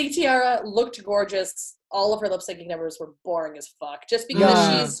know. Plastique Tiara looked gorgeous. All of her lip syncing numbers were boring as fuck. Just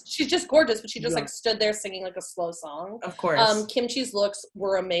because she's just gorgeous, but she just like stood there singing like a slow song. Of course. Kimchi's looks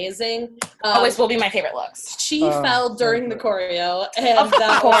were amazing. Always will be my favorite looks. She fell during the choreo, and of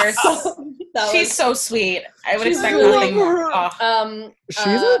course. She's so sweet. I would expect nothing more.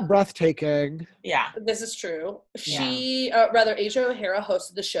 She's breathtaking. Yeah, this is true. She, rather, Asia O'Hara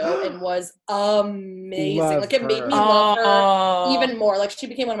hosted the show and was amazing. Like it made me love her even more. Like she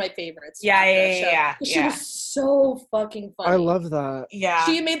became one of my favorites. Yeah. She was so fucking funny. I love that. Yeah.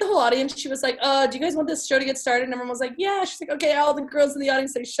 She made the whole audience. She was like, "Do you guys want this show to get started?" And everyone was like, "Yeah." She's like, "Okay." All the girls in the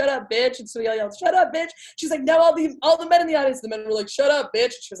audience say, "Shut up, bitch!" And so we all yelled, "Shut up, bitch!" She's like, "Now all the men in the audience." The men were like, "Shut up, bitch!"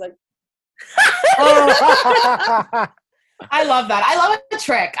 And she was like. I love that. I love a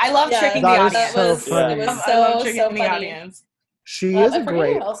trick. I love tricking the audience. So funny. It was so funny. The audience. She is a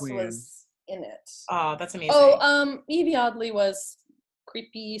great who else queen. Was in it. Oh, that's amazing. Evie Oddly was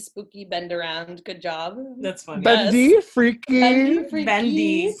creepy, spooky, bend around. Good job. That's funny. Bendy, freaky.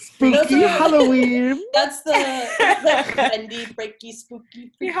 Bendy. Spooky Halloween. That's the bendy, breaky, spooky,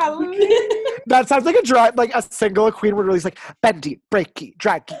 freaky. Halloween. That sounds like a single a queen would release like bendy, breaky,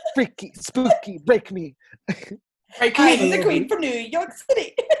 draggy, freaky, spooky, break me. I'm the queen from New York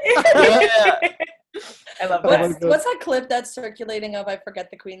City. I love that. What's that clip that's circulating of, I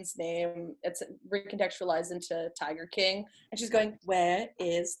forget the queen's name, it's recontextualized into Tiger King, and she's going, "Where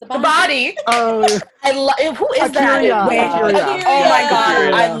is the body?" Oh, I love. Who is Akira. that? Akira. Oh my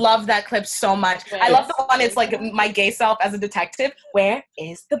God, I love that clip so much. Where I love the one. It's like my gay self as a detective. Where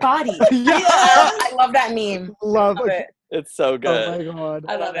is the body? Yeah. I love that meme. Love it. It's so good. Oh my God.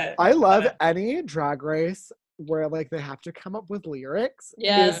 I love it. I love any drag race where like they have to come up with lyrics.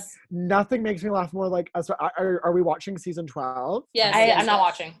 Yes. Nothing makes me laugh more. Like, are we watching season 12? Yes. I'm not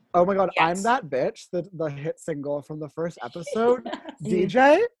watching. Oh my God, Yes. I'm That Bitch, the hit single from the first episode.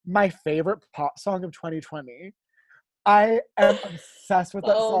 DJ, my favorite pop song of 2020. I am obsessed with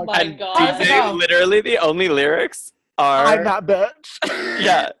that song. Oh my and god. DJ, literally the only lyrics are I'm that bitch.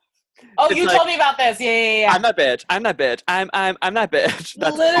 Yeah. Oh, It's you like, told me about this. Yeah. I'm that bitch. I'm that bitch. I'm that bitch.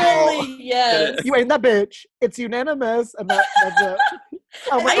 That's Literally, yes. You ain't that bitch. It's unanimous. And that's it.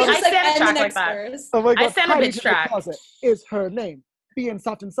 Oh my I god. stand a and track the like next that. verse. Oh my god. I stand a Hiding bitch in the track. closet is her name. Being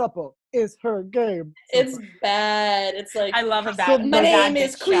soft and supple is her game. It's bad. It's like, I love a So bad. my a bad name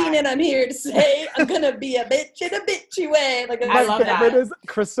is bitch Queen track. and I'm here to say I'm gonna be a bitch in a bitchy way. Like, I love favorite that. is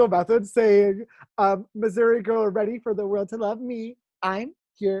Crystal Method saying, Missouri girl ready for the world to love me. I'm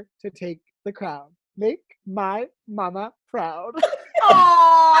here to take the crown. Make my mama proud.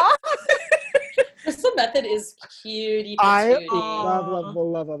 Aww. Crystal Method is cutie I patootie.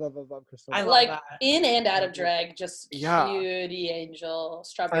 love Crystal I Method. love Like that. in and out of drag, just Yeah. cutie angel,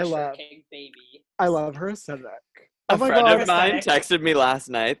 strawberry shortcake baby. I love her aesthetic. A Oh my friend god. of mine Aesthetic. texted me last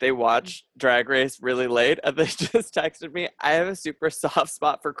night. They watched Drag Race really late, and they just texted me, I have a super soft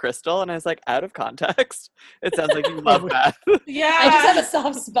spot for Crystal. And I was like, out of context? It sounds like you love Beth. Yeah. I just have a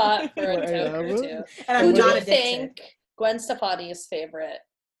soft spot for a I toker love too. it. And Who I'm do not you addicted. think Gwen Stefani's favorite?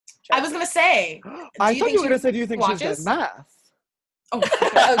 I was gonna say. I do thought think you were she gonna say, do you think she's watches? done math? Oh,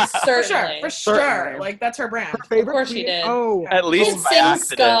 Oh, certainly. for sure. Certainly. Like that's her brand. Her favorite Of course she queen? did. Oh, At You least can't by sing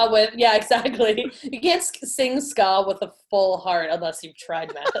accident. ska with, yeah, exactly. You can't sing ska with a full heart unless you've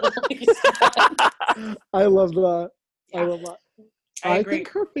tried math at least. I love that. I Yeah. love that. I I agree. think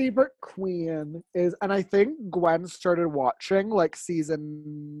her favorite queen is, and I think Gwen started watching like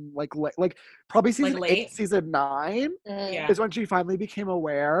season, like probably season late? 8, season 9 Yeah. is when she finally became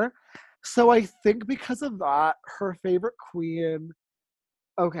aware. So I think because of that, her favorite queen.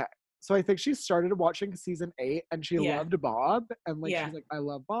 Okay, so I think she started watching season 8 and she Yeah. loved Bob, and like Yeah. she's like, I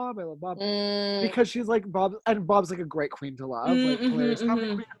love Bob, Mm. because she's like Bob, and Bob's like a great queen to love, like hilarious comedy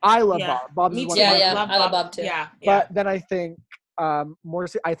mhm. queen. I love Yeah. Bob. Bob's Me is one too. of my Yeah, favorites. I love Bob too. Yeah. But then I think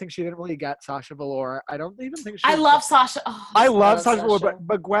I think she didn't really get Sasha Velour. I don't even think she. I love Sasha. Oh, I love love Sasha Velour, Sasha.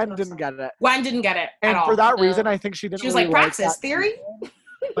 but Gwen love didn't Sasha. get it, Gwen didn't get it and at for all. that reason, I think she didn't. She was really like, Praxis that Theory? season.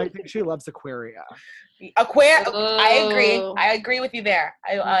 I think she loves Aquaria. I agree. Oh. I agree with you there.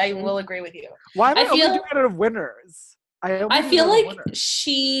 I will agree with you. Why am I, I only feel- doing it out of winners? I feel like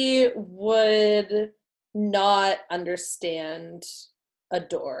she would not understand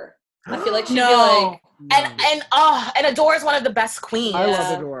Adore. I feel like she'd be like, And Adore is one of the best queens. I Yeah.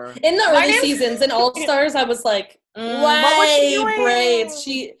 love Adore. in the My early name's- seasons in All Stars, I was like, what was she why doing? braids?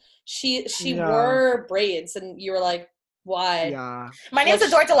 She Yeah. wore braids, and you were like, why? Yeah. My name's Like-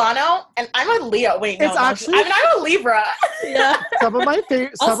 Adore Delano, and I'm a Leo. Wait, no, It's no, actually- I'm a Libra. Yeah. Some of my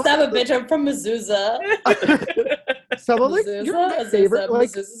favorite. I'll stab a bitch. I'm from Azusa. Some of like Azusa? your Azusa. favorite like.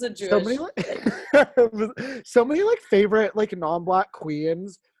 Azusa's a Jewish. So many like, so many like favorite like non-black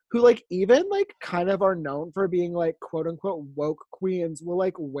queens who like even like kind of are known for being like quote unquote woke queens will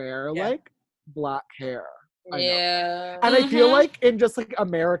like wear Yeah. like black hair. I know. Yeah. And I feel Mhm. like in just like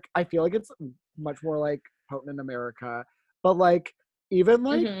America, I feel like it's much more like potent in America. But like even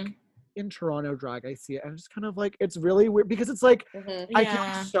like Mhm. in Toronto drag, I see it and it's kind of like it's really weird because it's like Mhm. I feel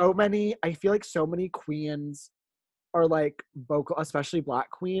Yeah. like so many queens are like vocal, especially black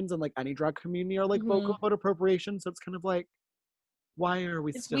queens and like any drag community are like vocal about appropriation. So it's kind of like, why are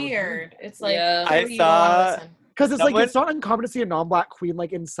we It's still weird. It's like Yeah. who I do you wanna saw- listen? Because it's like Someone- it's not uncommon to see a non-black queen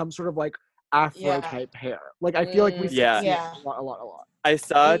like in some sort of like Afro Yeah. type hair. Like I feel like we Yeah. see it Yeah. a lot. I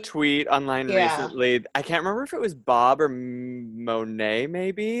saw a tweet online Yeah. recently. I can't remember if it was Bob or Monet,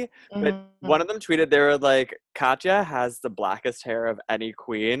 maybe. But Mhm. one of them tweeted, they were like, Katya has the blackest hair of any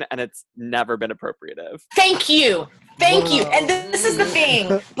queen, and it's never been appropriative. Thank you. Thank you. Wow. And this is the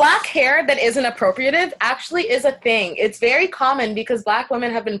thing. Black hair that isn't appropriative actually is a thing. It's very common because black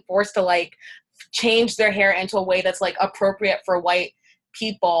women have been forced to like change their hair into a way that's like appropriate for white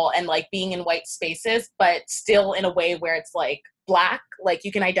people and like being in white spaces, but still in a way where it's like black, like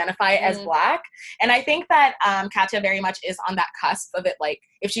you can identify it as black. And I think that Katya very much is on that cusp of it. Like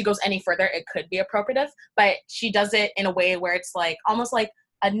if she goes any further, it could be appropriative, but she does it in a way where it's like almost like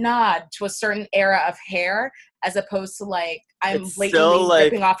a nod to a certain era of hair, as opposed to like I'm It's blatantly still, like-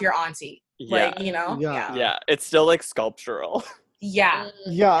 ripping off your auntie. Yeah. Like, you know? Yeah. Yeah, it's still like sculptural. Yeah.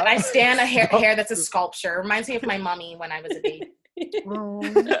 Yeah. And I stand a hair that's a sculpture. Reminds me of my mummy when I was a baby. Oh.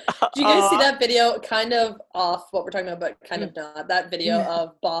 Did you guys see that video? Kind of off what we're talking about, but kind of not. That video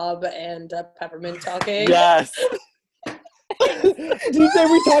of Bob and Peppermint talking. Yes.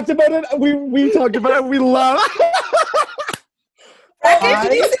 DJ, we talked about it. We talked about it. We love. Fracking?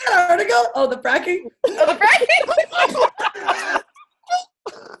 Did you see that article? Oh, the fracking. Oh, the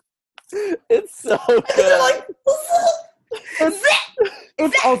It's so They're good. like,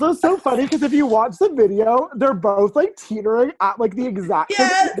 It's Also so funny because if you watch the video, they're both like teetering at like the exact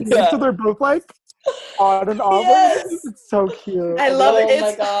same time. So they're both like on and off. Yes. It's so cute. I love it.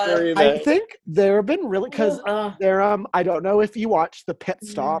 Oh my god. I think there have been really because there I don't know if you watch the Pit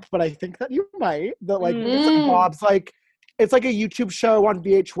Stop, but I think that you might. That like it's like Bob's like it's like a YouTube show on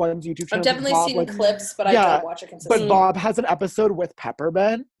VH1's YouTube channel. I've definitely Bob, seen like, clips, but I don't watch it consistently. But Bob has an episode with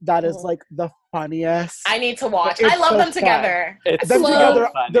Peppermint that is like the funniest. I need to watch. I love them together. It's them so together,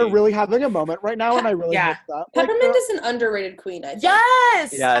 funny. they're really having a moment right now, and I really hope that. Peppermint is an underrated queen, I think.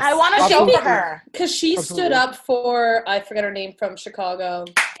 Yes. I want to show for her. Because she stood up for, I forget her name, from Chicago.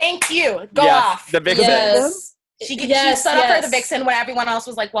 Thank you. Go off. The Vixen. Yes. She stood up for the Vixen when everyone else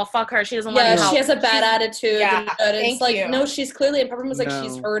was like, well, fuck her. She doesn't want to help. She has a bad attitude. Yeah, and it's like, no, she's clearly, and Peppermint was like,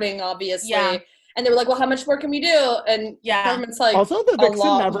 she's hurting, obviously. Yeah. And they were like, well, how much more can we do? And Peppermint's like, also, the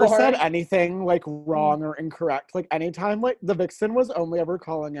Vixen never said anything like wrong or incorrect. Like anytime, like the Vixen was only ever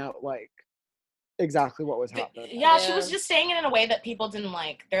calling out like exactly what was happening. Yeah, she was just saying it in a way that people didn't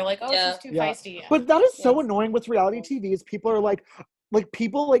like. They're like, oh, she's too feisty. But that is so annoying with reality TV is people are like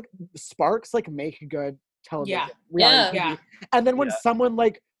people like Sparks like make good television. TV. And then when someone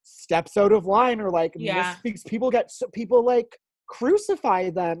like steps out of line or like misspeaks, people like crucify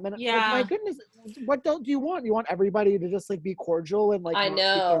them. And like, my goodness, what do you want? You want everybody to just like be cordial and like I not speak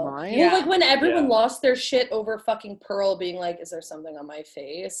their mind? Well, like when everyone lost their shit over fucking Pearl being like, is there something on my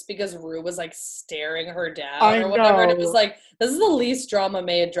face? Because Rue was like staring her down or whatever. And it was like, this is the least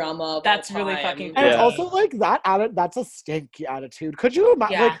drama-made drama of That's all really time. fucking And it's also like that's a stinky attitude. Could you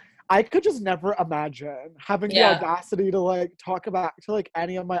imagine like I could just never imagine having the audacity to like talk about to like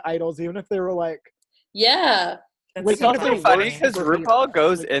any of my idols, even if they were like It's also funny because RuPaul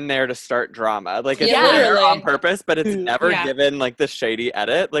goes in there to start drama. Like, it's there on purpose, but it's never given, like, the shady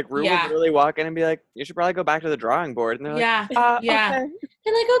edit. Like, Ru would really walk in and be like, you should probably go back to the drawing board. And they're like, okay.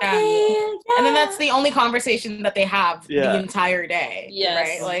 They're like, okay. Yeah. And then that's the only conversation that they have the entire day.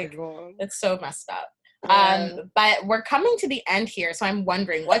 Yes. Right? Like, it's so messed up. But we're coming to the end here, so I'm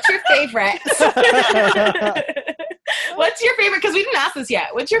wondering, what's your favorite? What's your favorite? Because we didn't ask this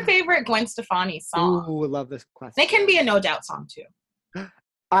yet. What's your favorite Gwen Stefani song? Ooh, I love this question. It can be a No Doubt song too.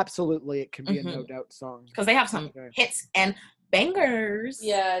 Absolutely, it can be a No Doubt song. Because they have some hits and bangers.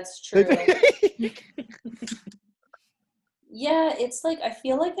 Yeah, it's true. Yeah, it's like, I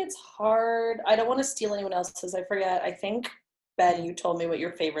feel like it's hard. I don't want to steal anyone else's. I forget. I think, Ben, you told me what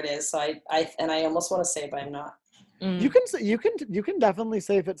your favorite is, so I almost want to say it, but I'm not. You can definitely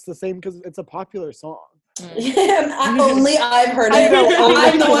say if it's the same because it's a popular song. Only I've heard it.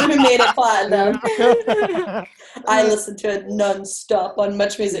 I'm the one who made it platinum. I listen to it non-stop on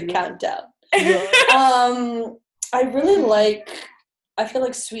Much Music Countdown. I really I feel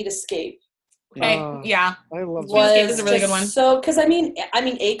like Sweet Escape. Okay, I love Sweet Escape is a really good one. So, because I mean,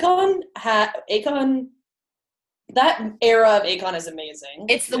 Akon, that era of Akon is amazing.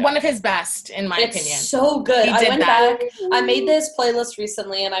 It's one of his best, in my opinion. It's so good. I went back. I made this playlist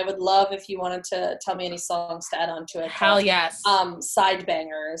recently, and I would love if you wanted to tell me any songs to add on to it. Hell yes. Side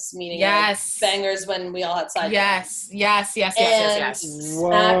bangers, meaning bangers when we all had side bangers. Yes. Smack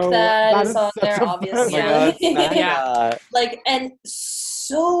That is on there, obviously. Like, and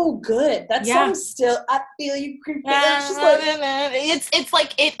so good. That song still, I feel you creeping. It's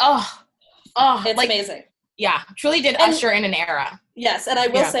like it. It's like, amazing. Yeah, truly did usher in an era. Yes, and I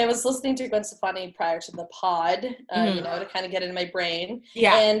will say I was listening to Gwen Stefani prior to the pod, to kind of get it in my brain.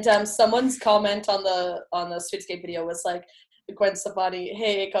 Yeah. And someone's comment on the Sweet Escape video was like, Gwen Stefani,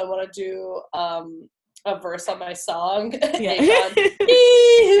 hey, I want to do a verse on my song. Yeah.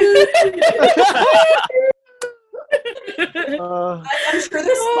 I'm sure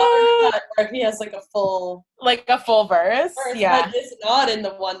there's some where he has like a full verse. Yeah, but it's not in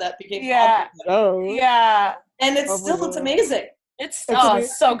the one that became popular. And it's amazing. It's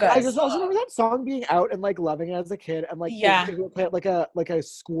so good. I just also remember that song being out and like loving it as a kid, and like play it like a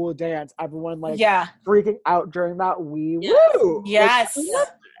school dance. Everyone like freaking out during that woo. Yes.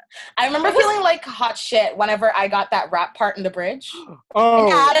 I remember feeling like hot shit whenever I got that rap part in the bridge. Oh.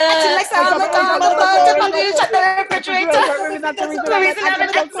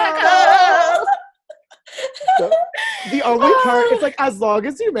 The only part, it's like as long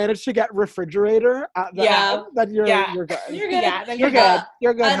as you manage to get refrigerator at the end, then you're good. You're good. Yeah, then you're good.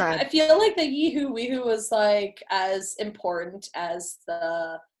 You're good. I feel like the Yee-Hoo Wee-Hoo was like as important as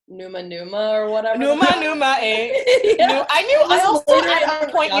the Numa or whatever. Numa, eh? I also at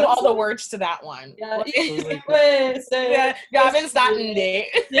one point knew all the words to that one. Gavin Staten Day.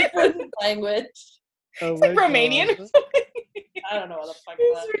 Different language. It's like Romanian. I don't know what the fuck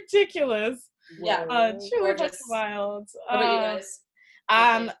it's ridiculous. Yeah. Truly wild. What about you guys?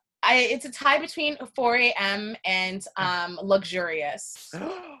 It's a tie between 4 a.m. and Luxurious.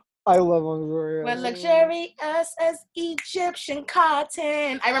 I love Luxurious. We're luxurious as Egyptian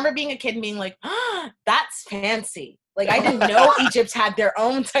cotton. I remember being a kid and being like, that's fancy. Like, I didn't know Egypt had their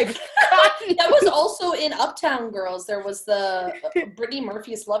own type of cotton. That was also in Uptown Girls. There was the Brittany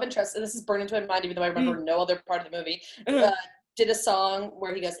Murphy's love interest, and this is burned into my mind, even though I remember no other part of the movie. Did a song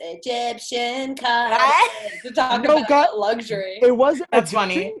where he goes, Egyptian cotton, to talk about luxury. It was That's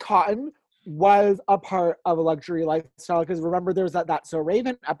Egyptian funny. cotton was a part of a luxury lifestyle, because remember there's that So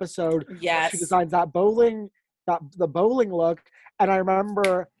Raven episode. Yes. She designs the bowling look, and I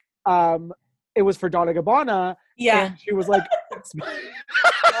remember it was for Donna Gabbana. Yeah. And she was like,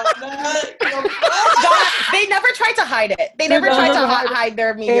 they never tried to hide it. They never tried to hide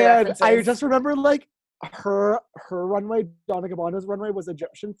their media references. I just remember like her runway, Donna Gabbana's runway was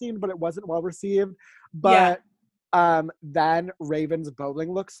Egyptian themed, but it wasn't well received. But then Raven's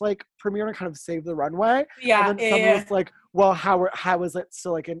bowling looks like premiere and kind of saved the runway. Yeah. And then someone was like, well, how is it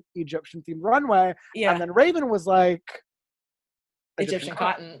still like an Egyptian themed runway? Yeah. And then Raven was like, Egyptian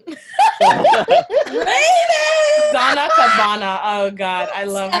cotton. Raven! Donna Gabbana. Oh God, I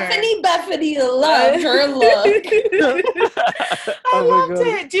love her. Stephanie Bethany loved her look. I loved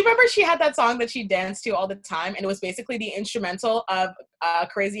it. Do you remember she had that song that she danced to all the time, and it was basically the instrumental of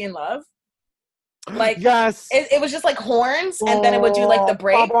 "Crazy in Love"? Like, yes, it was just like horns, and then it would do like the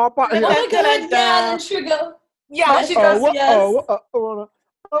break. Oh my God! Yeah, then she would go. Yeah, she goes. Yes.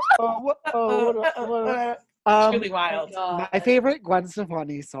 Really wild. My favorite Gwen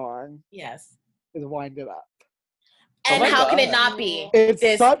Stefani song. Yes. Is "Wind It Up." And how can it not be? It's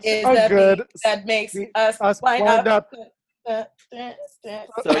this such is a the good beat that makes us wind up.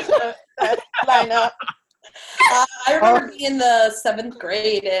 Line up. I remember being in the 7th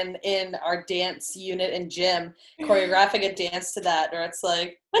grade and in our dance unit in gym, choreographing a dance to that, where it's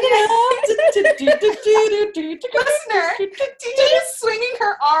like, Listener, DJ is swinging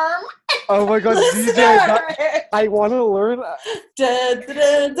her arm. Oh my God, DJ! I want to learn. And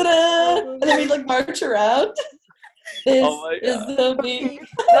then we like march around. This is the beat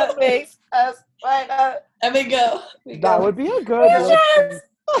that makes us line up. And we go. That would be a good listen.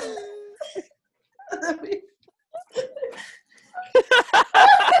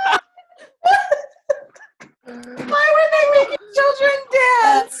 Why were they making children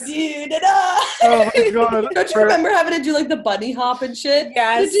dance? Oh my God. Don't you remember having to do like the bunny hop and shit?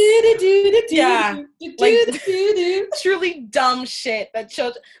 Yes. Yeah. Truly dumb shit that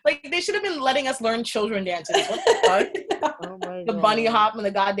children, like, they should have been letting us learn children dances. What the fuck? Oh my The God. bunny hop and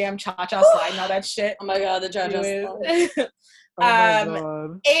the goddamn cha-cha slide and all that shit. Oh my God, the cha-cha slide. Oh my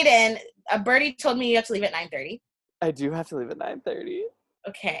God. Aiden, Birdie told me you have to leave at 9:30. I do have to leave at 9:30.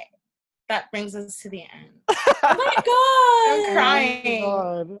 Okay. That brings us to the end. Oh my God. I'm crying.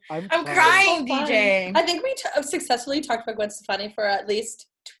 Oh my God. I'm crying, So DJ. I think we successfully talked about Gwen Stefani for at least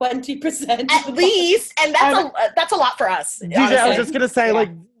 20%. At least, and that's a lot for us. DJ, honestly. I was just gonna say, Yeah. like,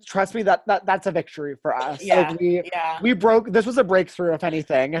 trust me, that's a victory for us. Yeah, Like, we broke. This was a breakthrough, if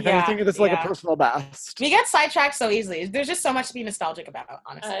anything. If anything, this is like a personal best. We get sidetracked so easily. There's just so much to be nostalgic about,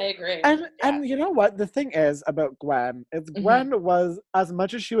 honestly. I agree. And you know what? The thing is about Gwen is Gwen was, as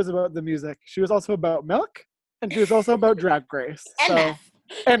much as she was about the music, she was also about milk, and she was also about Drag Race. And math.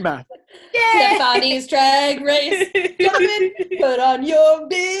 And math. Yay! Stefani's Drag Race. Come in, put on your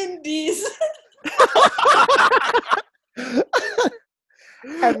bindies.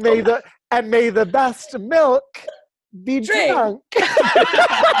 and may the best milk be drunk.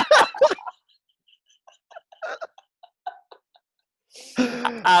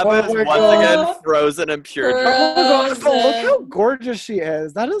 Abba is once again frozen in pure joy. Oh, look how gorgeous she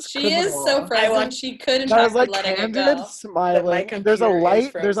is. That is She is so frozen. She couldn't That is trust like letting it candid go. smiling. There's a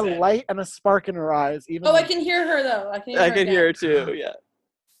light. There's a light and a spark in her eyes. Even Oh, I can hear her though. I can hear her too. Yeah.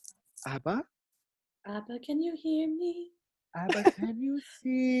 Abba, Abba, can you hear me? Abba, can you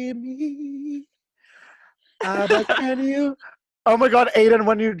see me? Abba, can you? Oh my God, Aiden!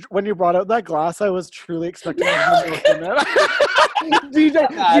 When you brought out that glass, I was truly expecting to milk in it.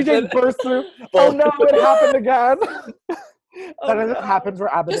 DJ burst through. Oh no, it happened again. It happens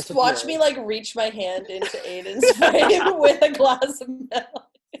where Abba just watch me like reach my hand into Aiden's frame with a glass of milk.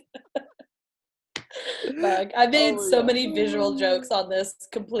 Like, I made so many visual jokes on this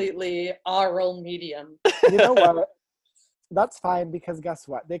completely oral medium. You know what? That's fine, because guess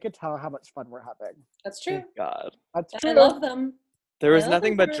what? They could tell how much fun we're having. That's true. Thank God. That's true. I love them. There was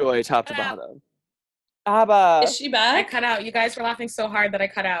nothing but joy, top to bottom. Abba. Is she back? I cut out. You guys were laughing so hard that I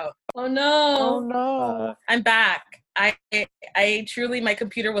cut out. Oh no. Oh no. I'm back. I truly, my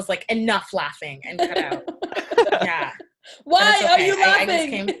computer was like, enough laughing, and cut out. Yeah. Why okay. are you laughing? I just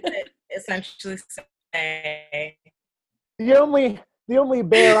came to essentially say the only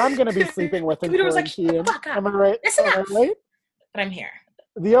bear I'm going to be sleeping with in quarantine. Am I right? Listen Am up. I right? But I'm here.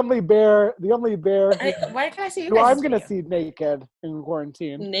 The only bear Why can I see you who guys? I'm going to see naked in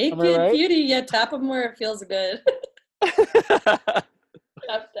quarantine. Naked right? beauty. Yeah, tap them where it feels good.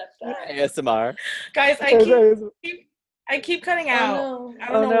 ASMR. Guys, I keep cutting out. Oh, no.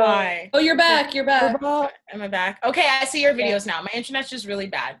 I don't know why. Oh, you're back. You're back. Am I back? Okay, I see your videos now. My internet's just really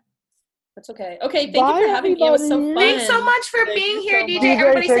bad. That's okay. Okay, thank you for having me. It was so fun. Thanks so much for being here, DJ.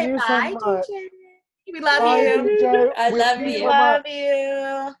 Everybody say bye, DJ. We love you. DJ. I love you. We love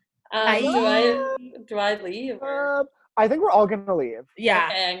you. Do I leave? Or? I think we're all gonna leave. Yeah,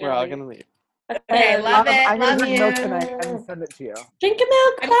 okay, we're all gonna leave. Okay, love it. I'm gonna love drink you. milk tonight and send it to you. Drink a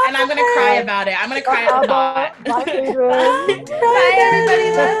milk. And I'm gonna cry about it. I'm gonna cry at the thought. Bye, Adrian. Bye,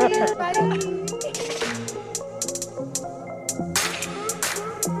 everybody. Love you. Bye.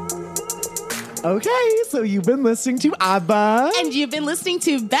 Okay, so you've been listening to ABBA. And you've been listening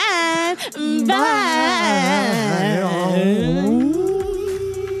to Bad.